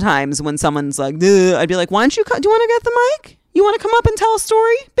would sometimes when someone's like, I'd be like, why don't you, do you want to get the mic? You want to come up and tell a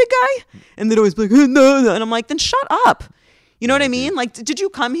story, big guy? And they'd always be like, no. And I'm like, then shut up. You know what I mean? Like, did you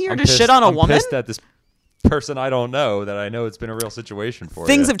come here to shit on a woman? I'm pissed at this person I don't know that I know it's been a real situation for.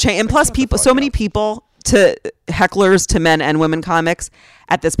 Things have changed. And plus many people, to hecklers, to men and women comics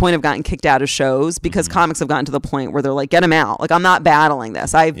at this point have gotten kicked out of shows because comics have gotten to the point where they're like, get them out. Like, I'm not battling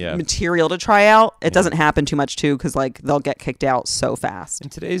this. I have material to try out. It doesn't happen too much too because like they'll get kicked out so fast. In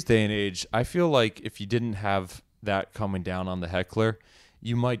today's day and age, I feel like if you didn't have that coming down on the heckler,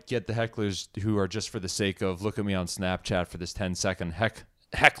 you might get the hecklers who are just for the sake of look at me on Snapchat for this 10-second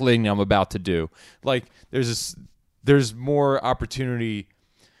heckling I'm about to do. Like there's more opportunity.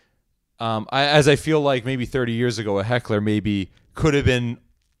 As I feel like maybe 30 years ago, a heckler maybe could have been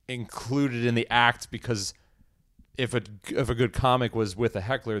included in the act because if a good comic was with a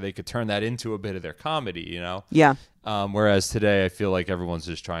heckler, they could turn that into a bit of their comedy, you know? Yeah. Whereas today, I feel like everyone's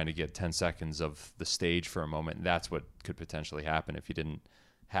just trying to get 10 seconds of the stage for a moment. And that's what could potentially happen if you didn't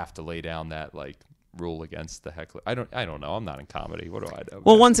have to lay down that like rule against the heckler. I don't know. I'm not in comedy. What do I know?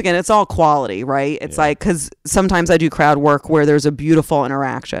 Well, once again, it's all quality, right? It's like, because sometimes I do crowd work where there's a beautiful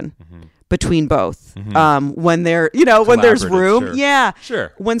interaction between both. When they're, when there's room. Sure. Yeah.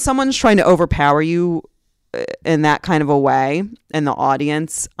 Sure. When someone's trying to overpower you in that kind of a way, and the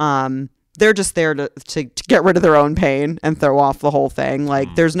audience, they're just there to get rid of their own pain and throw off the whole thing.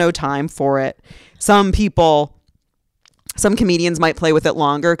 Like, there's no time for it. Some comedians might play with it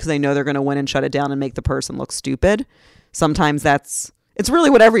longer because they know they're going to win and shut it down and make the person look stupid. Sometimes it's really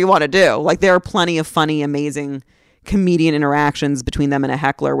whatever you want to do. Like, there are plenty of funny, amazing comedian interactions between them and a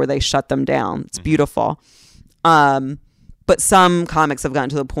heckler where they shut them down. It's beautiful. But some comics have gotten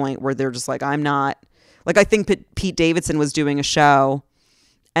to the point where they're just like, I'm not. Like, I think Pete Davidson was doing a show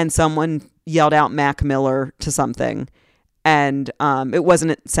and someone yelled out Mac Miller to something, and it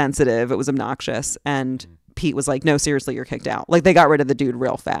wasn't sensitive. It was obnoxious. And Pete was like, no, seriously, you're kicked out. Like, they got rid of the dude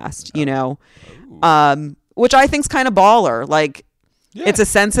real fast, which I think's kind of baller. Like, it's a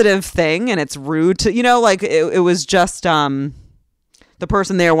sensitive thing and it's rude to, like it was just the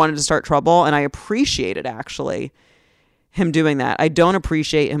person there wanted to start trouble, and I appreciated actually him doing that. I don't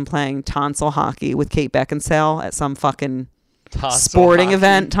appreciate him playing tonsil hockey with Kate Beckinsale at some fucking sporting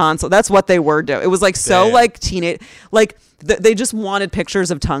event. Tonsil. That's what they were doing. It was like so like teenage, like they just wanted pictures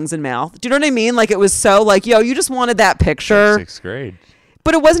of tongues and mouth. Do you know what I mean? Like, it was so like, yo, you just wanted that picture. Like 6th grade.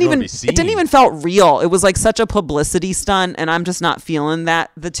 But it wasn't even, it didn't even felt real. It was like such a publicity stunt, and I'm just not feeling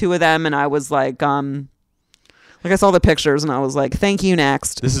that, the two of them. And I was like I saw the pictures and I was like, thank you,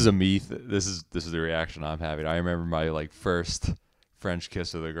 next. This is a me. This is the reaction I'm having. I remember my like first French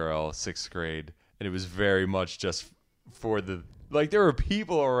kiss with a girl, 6th grade, and it was very much just for the, like, there were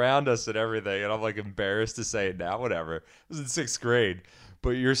people around us and everything, and I'm like embarrassed to say it now. Whatever. It was in 6th grade,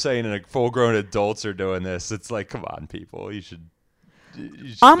 but you're saying like full-grown adults are doing this. It's like, come on, people, you should.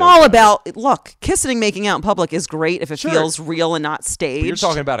 I'm all about, look, kissing and making out in public is great if it feels real and not staged. But you're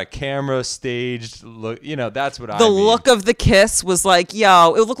talking about a camera staged look, that's what the look of the kiss was like,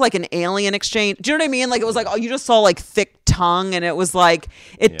 yo, it looked like an alien exchange. Do you know what I mean? Like, it was like, oh, you just saw like thick tongue, and it was like,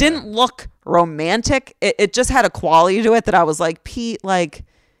 it didn't look romantic. It just had a quality to it that I was like, Pete, like,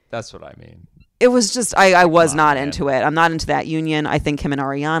 that's what I mean. It was just, I was not into it. I'm not into that union. I think him and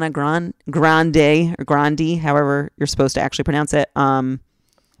Ariana Grande, however you're supposed to actually pronounce it. I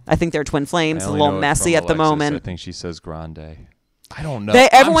think they're twin flames. A little messy at the moment. I think she says Grande. I don't know.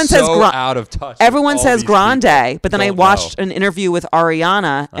 Everyone says out of touch. Everyone says Grande, but then I watched an interview with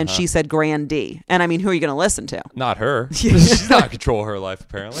Ariana, and she said Grande. And I mean, who are you going to listen to? Not her. She's not in control of her life,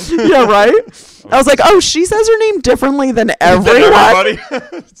 apparently. Yeah, right? I was like, oh, she says her name differently than everybody.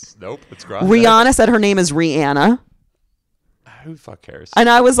 Nope, it's Grande. Rihanna said her name is Rihanna. Who the fuck cares? And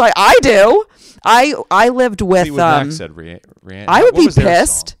I was like, I do. I lived with. Mac said Rihanna. I would be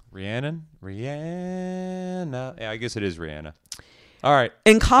pissed. Rihanna. Yeah, I guess it is Rihanna. All right.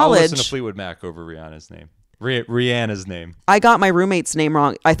 In I'll college, listen to Fleetwood Mac over Rihanna's name. Rihanna's name. I got my roommate's name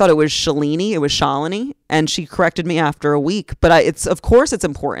wrong. I thought it was Shalini. It was Shalini, and she corrected me after a week. But it's of course it's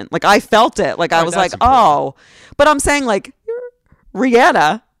important. Like I felt it. Like I was like, important. Oh, but I'm saying like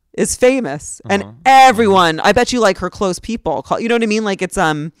Rihanna is famous, and everyone. I bet you like her close people. You know what I mean? Like it's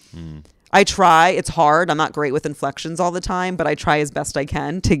I try. It's hard. I'm not great with inflections all the time, but I try as best I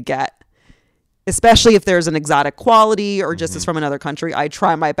can to get. Especially if there's an exotic quality or just is from another country, I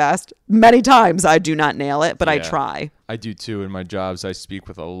try my best. Many times I do not nail it, but I try. I do too. In my jobs, I speak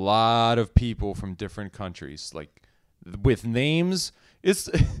with a lot of people from different countries. Like with names, it's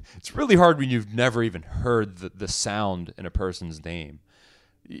really hard when you've never even heard the sound in a person's name.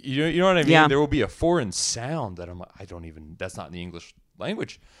 You know what I mean? Yeah. There will be a foreign sound that that's not in the English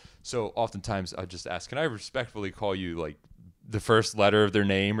language. So oftentimes I just ask, can I respectfully call you like the first letter of their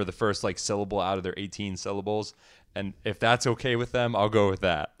name or the first like syllable out of their 18 syllables, and if that's okay with them, I'll go with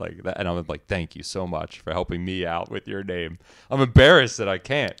that. Like that, and I'm like, thank you so much for helping me out with your name. I'm embarrassed that I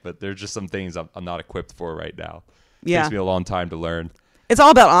can't, but there's just some things I'm not equipped for right now. It takes me a long time to learn. It's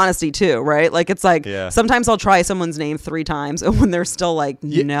all about honesty too, right? Like it's like sometimes I'll try someone's name 3 times, and when they're still like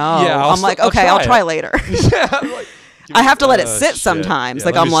no, I'm like okay, I'll try later. I'm like, I have to let it sit sometimes.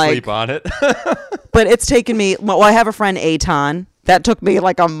 Like I'm like sleep on it. But it's taken me. Well, I have a friend Eitan. That took me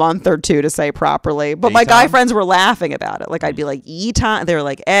like a month or 2 to say properly. But my guy friends were laughing about it. Like I'd be like Eitan. They were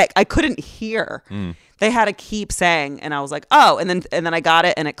like I couldn't hear. They had to keep saying, and I was like oh, and then I got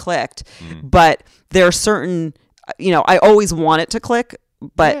it and it clicked. But there are certain, I always want it to click,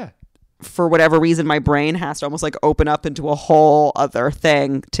 but. For whatever reason, my brain has to almost like open up into a whole other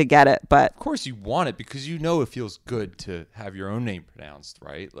thing to get it. But of course you want it because it feels good to have your own name pronounced,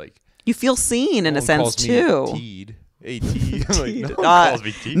 right? Like you feel seen in a sense too. Teed. Hey, Teed. Like, no one calls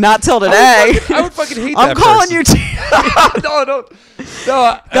me Teed. Not till today. I would fucking hate I'm that calling person. you Teed.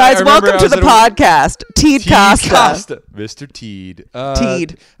 No. Guys, welcome to the podcast. Teed Costa. Mr. Teed.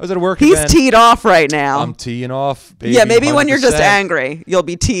 Teed. I was at a work He's event. teed off right now. I'm teeing off, baby. Yeah, maybe 100%. When you're just 100%. angry, you'll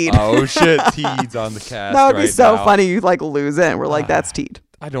be teed. Oh, shit. Teed's on the cast That would be so now. funny. You like lose it and we're like, that's teed.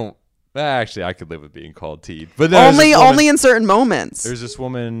 I don't. Actually, I could live with being called Teed. But only in certain moments. There's this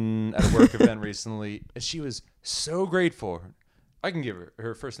woman at a work event recently, and she was so grateful. I can give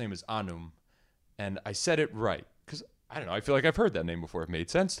her first name is Anum, and I said it right because I don't know. I feel like I've heard that name before. It made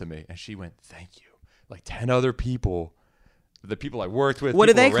sense to me, and she went, "Thank you." Like 10 other people, the people I worked with. What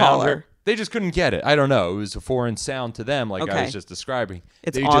do they call her? They just couldn't get it. I don't know. It was a foreign sound to them, like I was just describing.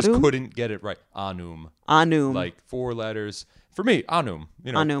 They just couldn't get it right. Anum. Like 4 letters. For me, Anum.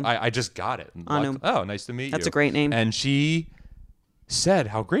 Anum. I just got it. Anum. Oh, nice to meet you. That's a great name. And she said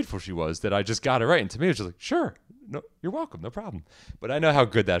how grateful she was that I just got it right. And to me, it was just like, sure. No, you're welcome. No problem. But I know how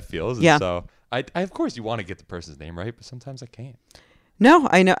good that feels. And so I of course you want to get the person's name right, but sometimes I can't. No,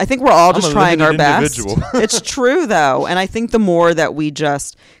 I know. I think we're all just trying our best. It's true though. And I think the more that we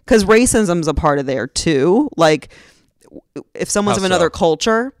because racism's a part of there too. Like if someone's of another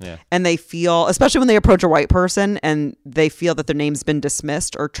culture and they feel, especially when they approach a white person and they feel that their name's been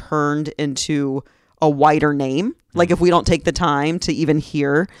dismissed or turned into a whiter name, like if we don't take the time to even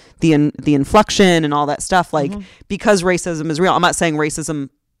hear the inflection and all that stuff, like because racism is real. I'm not saying racism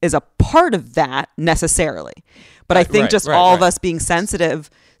is a part of that necessarily, but I think all of us being sensitive,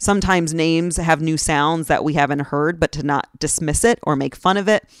 sometimes names have new sounds that we haven't heard, but to not dismiss it or make fun of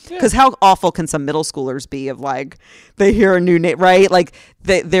it. Because how awful can some middle schoolers be of like, they hear a new name, right? Like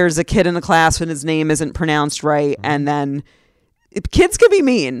there's a kid in the class when his name isn't pronounced right. And then kids can be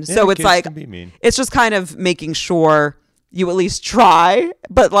mean. So it's like, it's just kind of making sure you at least try.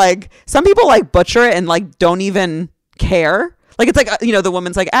 But like some people like butcher it and like don't even care. Like it's like, the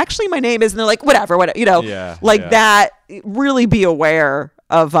woman's like, actually my name is, and they're like, whatever, that. Really be aware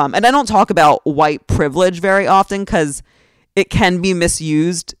of, and I don't talk about white privilege very often because it can be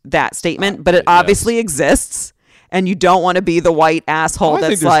misused, that statement, but it obviously exists, and you don't want to be the white asshole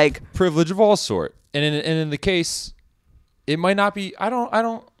that's like privilege of all sort. And in the case, it might not be. I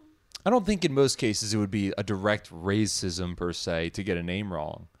don't think in most cases it would be a direct racism per se to get a name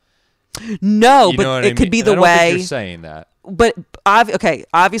wrong. No, but it could be the way think you're saying that. But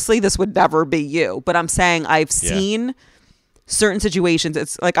obviously this would never be you. But I'm saying I've seen certain situations.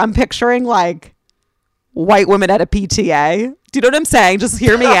 It's like I'm picturing like white women at a PTA. Do you know what I'm saying? Just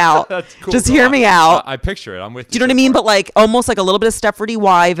hear me out. That's cool. Just hear me out. I picture it. I'm with you. Do you know what I mean? But like almost like a little bit of Stepford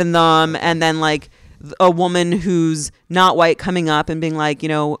Wive in them, and then like a woman who's not white coming up and being like,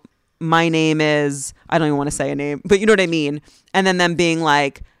 my name is, I don't even want to say a name, but you know what I mean? And then them being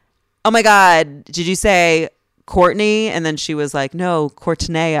like, oh my God, did you say Courtney, and then she was like, no,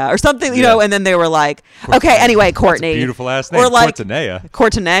 Courtnea or something, you know, and then they were like, okay, anyway, Courtney. That's a beautiful last name. Or like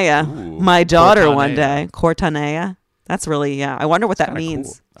Courtnea. Ooh, my daughter one day. Courtnea. That's really, I wonder what that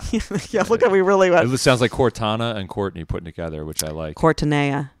means. Cool. Yeah, look at we really went. It sounds like Cortana and Courtney put together, which I like.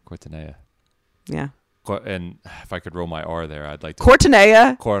 Courtnea. Yeah. And if I could roll my R there, I'd like to.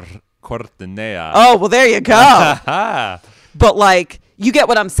 Courtnea. Courtnea. Oh, well, there you go. But like, you get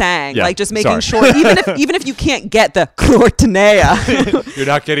what I'm saying. Yeah, like just making sure, even if you can't get the Courtnea. You're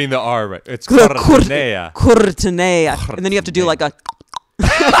not getting the R right. It's Courtnea. Courtnea. And then you have to do like a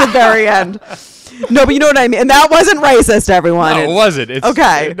at the very end. No, but you know what I mean. And that wasn't racist, everyone. No, it wasn't. It's,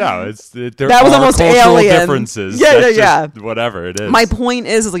 okay. No, there that was almost alien differences. Yeah. Whatever it is. My point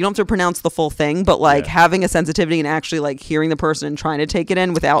is like you don't have to pronounce the full thing, but like having a sensitivity and actually like hearing the person and trying to take it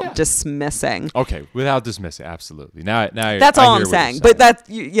in without dismissing. Okay, without dismissing, absolutely. Now that's all I'm saying. But that,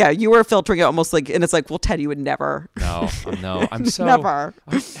 you were filtering it almost like, and it's like, well, Ted, you would never. No, I'm so never.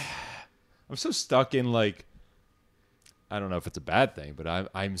 I'm so stuck in like. I don't know if it's a bad thing, but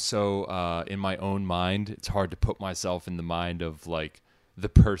I'm so in my own mind. It's hard to put myself in the mind of like the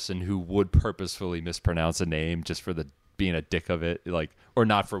person who would purposefully mispronounce a name just for being a dick of it, like, or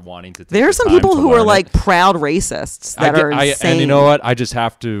not for wanting to. There are some people who are like proud racists that are insane. And you know what? I just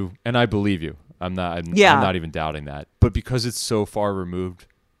have to, and I believe you. I'm not even doubting that. But because it's so far removed,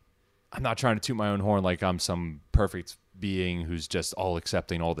 I'm not trying to toot my own horn like I'm some perfect being who's just all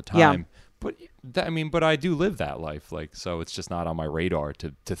accepting all the time. Yeah. But I do live that life, like, so it's just not on my radar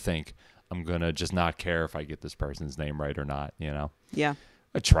to think I'm gonna just not care if I get this person's name right or not, you know? Yeah.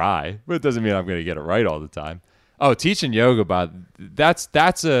 I try, but it doesn't mean I'm gonna get it right all the time. Oh, teaching yoga,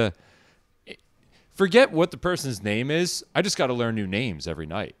 forget what the person's name is. I just got to learn new names every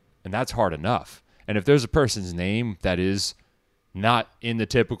night, and that's hard enough. And if there's a person's name that is not in the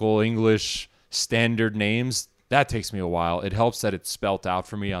typical English standard names, that takes me a while. It helps that it's spelt out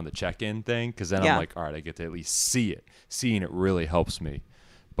for me on the check-in thing, because then I'm like, all right, I get to at least see it. Seeing it really helps me.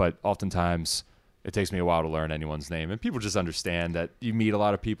 But oftentimes, it takes me a while to learn anyone's name. And people just understand that you meet a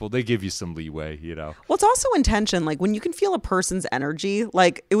lot of people. They give you some leeway, you know. Well, it's also intention. Like, when you can feel a person's energy,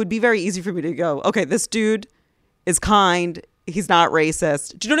 like, it would be very easy for me to go, okay, this dude is kind. He's not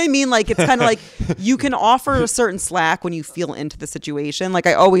racist. Do you know what I mean? Like, it's kind of like you can offer a certain slack when you feel into the situation. Like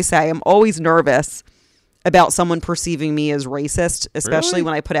I always say, I'm always nervous about someone perceiving me as racist, especially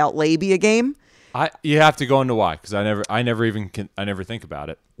when I put out Labia game. You have to go into why, because I never think about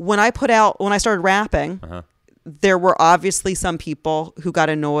it. When I started rapping, there were obviously some people who got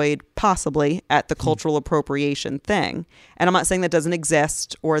annoyed possibly at the cultural appropriation thing. And I'm not saying that doesn't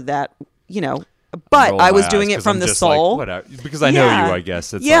exist or that, you know, but I was doing it from the soul. Like, because I know you, I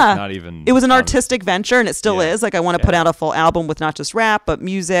guess. It's like not even. It was an artistic venture, and it still is. Like, I want to put out a full album with not just rap, but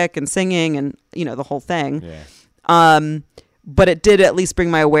music and singing and, you know, the whole thing. Yeah. But it did at least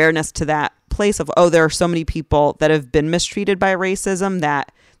bring my awareness to that place of, there are so many people that have been mistreated by racism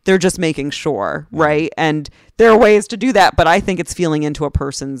that they're just making sure, right? And there are ways to do that, but I think it's feeling into a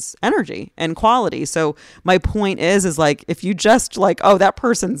person's energy and quality. So my point is like, if you just like, that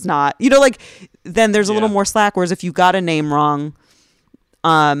person's not, you know, like, then there's a little more slack. Whereas if you got a name wrong,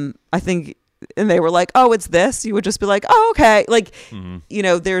 I think, and they were like, it's this, you would just be like, okay. Like, you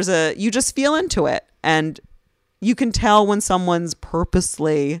know, you just feel into it, and you can tell when someone's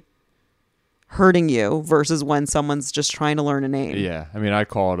purposely hurting you versus when someone's just trying to learn a name. Yeah. I mean, I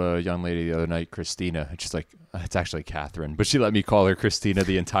called a young lady the other night Christina, and she's like, it's actually Catherine, but she let me call her Christina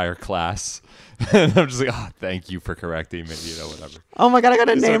the entire class. And I'm just like, thank you for correcting me, you know, whatever. Oh my God, I got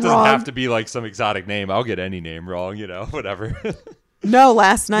a name wrong. It doesn't have to be like some exotic name. I'll get any name wrong, you know, whatever. No,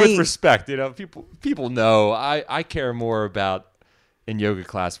 last night. With respect, you know, people know I care more about in yoga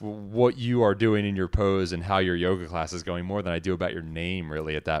class what you are doing in your pose and how your yoga class is going more than I do about your name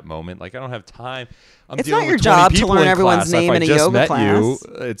really at that moment. Like, I don't have time. It's not your job to learn everyone's name in a yoga class.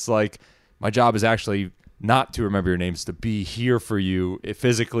 It's like my job is actually not to remember your names, to be here for you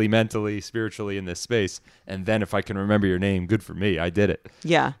physically, mentally, spiritually in this space. And then if I can remember your name, good for me. I did it.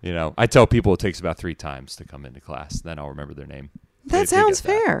 Yeah. You know, I tell people it takes about 3 times to come into class. Then I'll remember their name. That sounds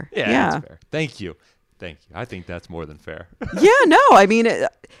fair. Yeah, that's fair. Thank you. I think that's more than fair. Yeah, no, I mean,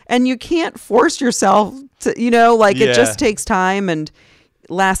 and you can't force yourself to, you know, like it just takes time. And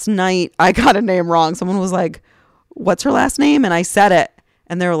last night I got a name wrong. Someone was like, what's her last name? And I said it.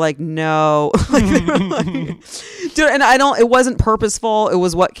 And they were like, no. Dude, and it wasn't purposeful. It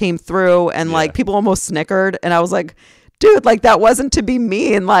was what came through. And like people almost snickered. And I was like, dude, like that wasn't to be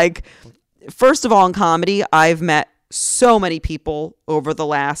mean. Like, first of all, in comedy, I've met so many people over the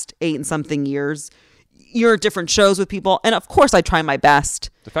last 8 and something years. you're at different shows with people. And of course I try my best.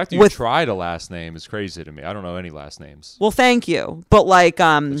 The fact that you tried a last name is crazy to me. I don't know any last names. Well, thank you. But like,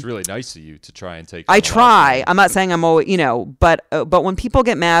 it's really nice of you to try and take. I try. I'm not saying I'm always, but when people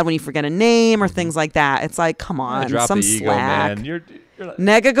get mad when you forget a name or things like that, it's like, come on, some slack. Man. You're like,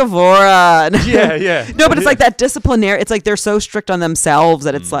 Nega Gavora. Yeah. No, but it's like that disciplinary. It's like they're so strict on themselves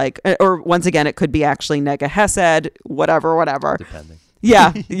that it's like, or once again, it could be actually Nega Hesed, whatever. Depending.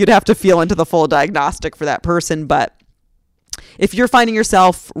 Yeah, you'd have to feel into the full diagnostic for that person, but. If you're finding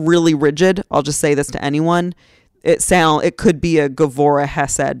yourself really rigid, I'll just say this to anyone, it could be a Gavora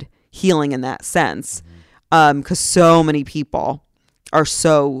Hesed healing in that sense. Because so many people are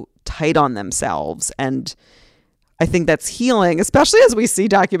so tight on themselves. And I think that's healing, especially as we see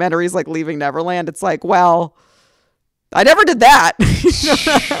documentaries like Leaving Neverland. It's like, well, I never did that.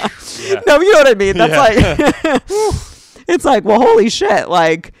 No, you know what I mean? That's like, it's like, well, holy shit.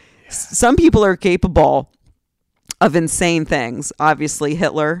 Like some people are capable of insane things. Obviously,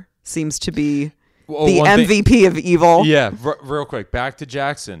 Hitler seems to be the MVP of evil. Yeah, real quick, back to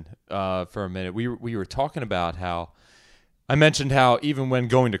Jackson for a minute. We were talking about how I mentioned how even when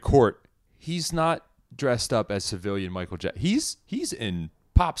going to court, he's not dressed up as civilian Michael Jackson. He's in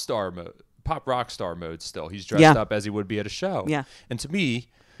pop rock star mode still. He's dressed up as he would be at a show. Yeah, and to me,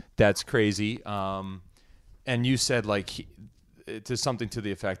 that's crazy. And you said like. To something to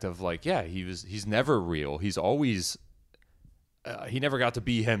the effect of like, yeah, he's never real. He's always he never got to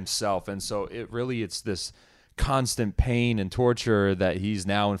be himself, and so it's this constant pain and torture that he's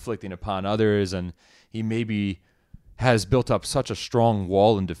now inflicting upon others, and he maybe has built up such a strong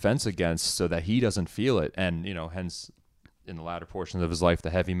wall in defense against so that he doesn't feel it, and hence in the latter portions of his life the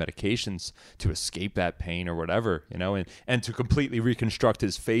heavy medications to escape that pain or whatever, and to completely reconstruct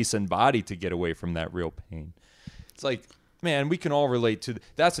his face and body to get away from that real pain. It's like, man, we can all relate to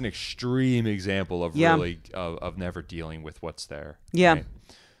that's an extreme example of really of never dealing with what's there. Yeah. Right?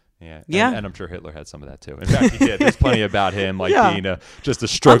 Yeah. And I'm sure Hitler had some of that too. In fact, he did. There's plenty about him being just a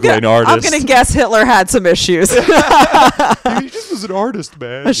struggling artist. I'm going to guess Hitler had some issues. He just was an artist,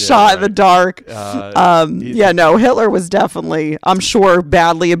 man. A shot in the dark. No, Hitler was definitely, I'm sure,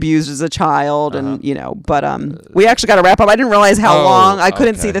 badly abused as a child. And, but we actually got to wrap up. I didn't realize how long. I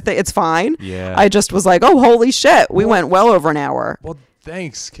couldn't see the thing. It's fine. Yeah. I just was like, oh, holy shit. We went well over an hour. Well,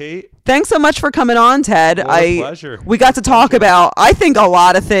 thanks, Kate. Thanks so much for coming on, Ted. Pleasure. We got to talk about, I think, a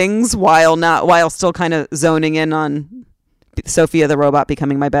lot of things while still kind of zoning in on Sophia the robot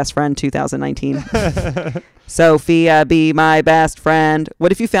becoming my best friend 2019. Sophia, be my best friend.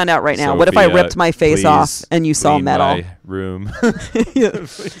 What if you found out right now? What if I ripped my face off and you saw metal? My room.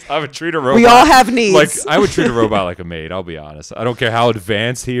 I would treat a robot. We all have needs. I would treat a robot like a maid. I'll be honest. I don't care how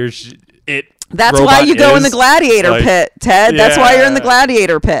advanced he or she. That's why you go in the gladiator pit, Ted. That's why you're in the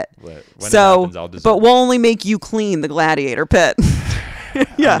gladiator pit. But we'll only make you clean the gladiator pit. I'm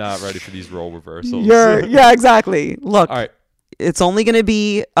not ready for these role reversals. Yeah, exactly. Look, all right. It's only going to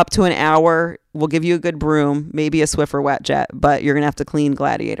be up to an hour. We'll give you a good broom, maybe a Swiffer wet jet, but you're going to have to clean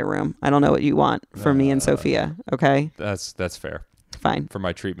gladiator room. I don't know what you want from me and Sophia. Okay. That's fair. Fine. For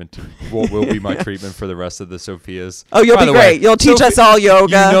my treatment, will be my treatment for the rest of the Sophias. Oh, you'll be great. You'll teach us all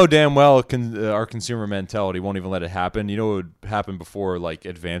yoga. You know damn well our consumer mentality won't even let it happen. You know what would happen before like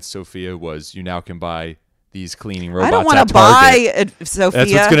advanced Sophia was you now can buy these cleaning robots. I don't want to buy Sophia.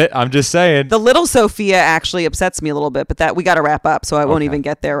 That's what's I'm just saying. The little Sophia actually upsets me a little bit, but that we got to wrap up, so I won't even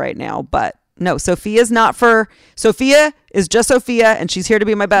get there right now. But no, Sophia's not for Sophia is just Sophia, and she's here to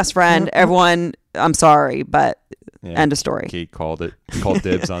be my best friend. Everyone, I'm sorry, but end of story. Kate called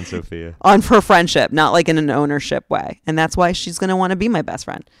dibs on Sophia. On her friendship, not like in an ownership way. And that's why she's going to want to be my best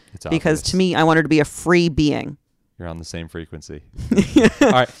friend. Because to me, I want her to be a free being. You're on the same frequency.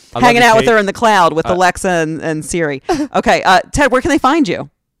 All right. Hanging out with her in the cloud with Alexa and Siri. Okay. Ted, where can they find you?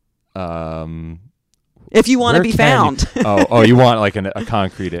 If you want to be found. You want like a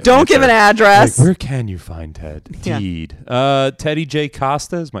concrete answer. Don't give an address. Like, where can you find Ted? Teed. Teddy J.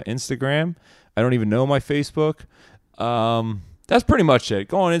 Costa is my Instagram. I don't even know my Facebook. That's pretty much it.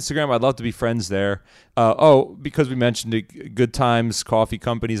 Go on Instagram. I'd love to be friends there. Because we mentioned it, Good Times Coffee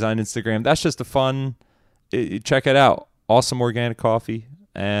Company's on Instagram. That's just a fun... check it out. Awesome organic coffee.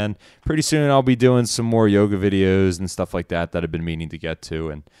 And pretty soon I'll be doing some more yoga videos and stuff like that I've been meaning to get to.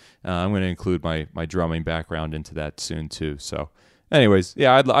 And I'm going to include my drumming background into that soon too. So anyways,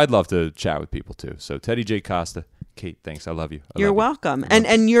 yeah, I'd love to chat with people too. So Teddy J. Costa. Kate, thanks. I love you. You're welcome.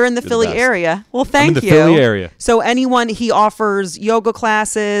 And you're in the Philly area. Well, thank you. I'm in the Philly area. So anyone, he offers yoga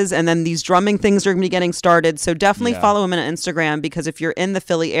classes, and then these drumming things are going to be getting started. So definitely follow him on Instagram, because if you're in the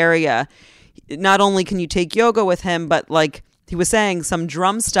Philly area, not only can you take yoga with him, but like He was saying some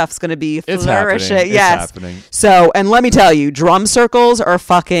drum stuff's going to be It's flourishing. happening. Yes. It's happening. So, and let me tell you, drum circles are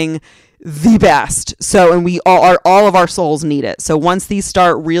fucking the best. So, and all of our souls need it. So once these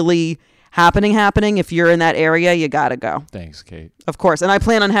start really happening, if you're in that area, you got to go. Thanks, Kate. Of course. And I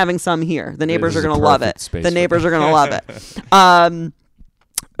plan on having some here. The neighbors are going to love it. The neighbors are going to love it.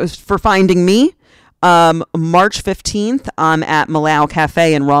 For finding me, March 15th, I'm at Malau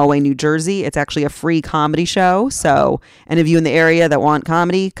Cafe in Rahway, New Jersey. It's actually a free comedy show. So any of you in the area that want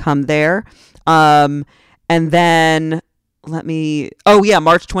comedy, come there. And then March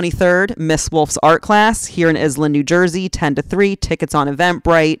 23rd, Miss Wolf's art class here in Island, New Jersey, 10 to 3. Tickets on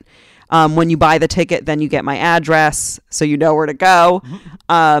Eventbrite. When you buy the ticket, then you get my address so you know where to go.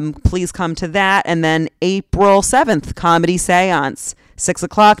 Please come to that. And then April 7th, Comedy Seance, 6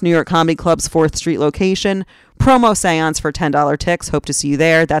 o'clock, New York Comedy Club's 4th Street location. Promo seance for $10 ticks. Hope to see you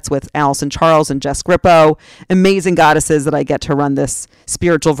there. That's with Allison Charles and Jess Grippo. Amazing goddesses that I get to run this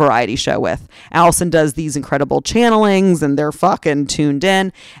spiritual variety show with. Allison does these incredible channelings and they're fucking tuned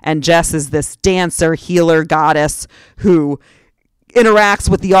in. And Jess is this dancer, healer, goddess who interacts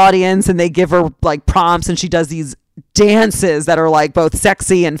with the audience and they give her like prompts and she does these dances that are like both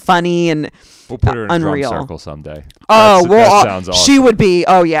sexy and funny and we'll put her in unreal. a drum circle someday. Oh, well, that sounds awesome. She would be.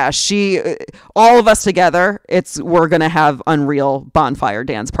 Oh yeah, all of us together. We're gonna have unreal bonfire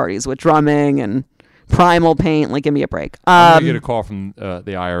dance parties with drumming and primal paint. Like, give me a break. I'm gonna get a call from the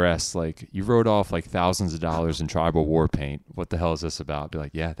IRS. Like, you wrote off like thousands of dollars in tribal war paint. What the hell is this about? Be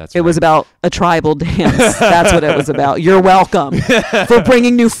like, yeah, that's. It was about a tribal dance. That's what it was about. You're welcome for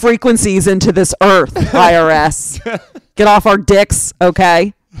bringing new frequencies into this earth, IRS. Get off our dicks,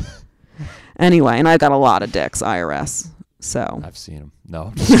 okay? Anyway, and I've got a lot of dicks, IRS. So I've seen them.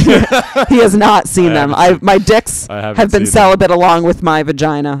 No, he has not seen them. My dicks have been celibate along with my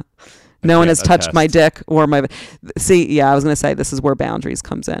vagina. No one has touched my dick or my... See, yeah, I was going to say this is where boundaries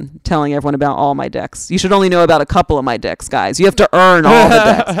comes in. Telling everyone about all my dicks. You should only know about a couple of my dicks, guys. You have to earn all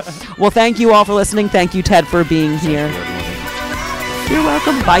the dicks. Well, thank you all for listening. Thank you, Ted, for being here. You're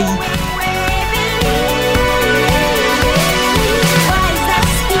welcome. Bye.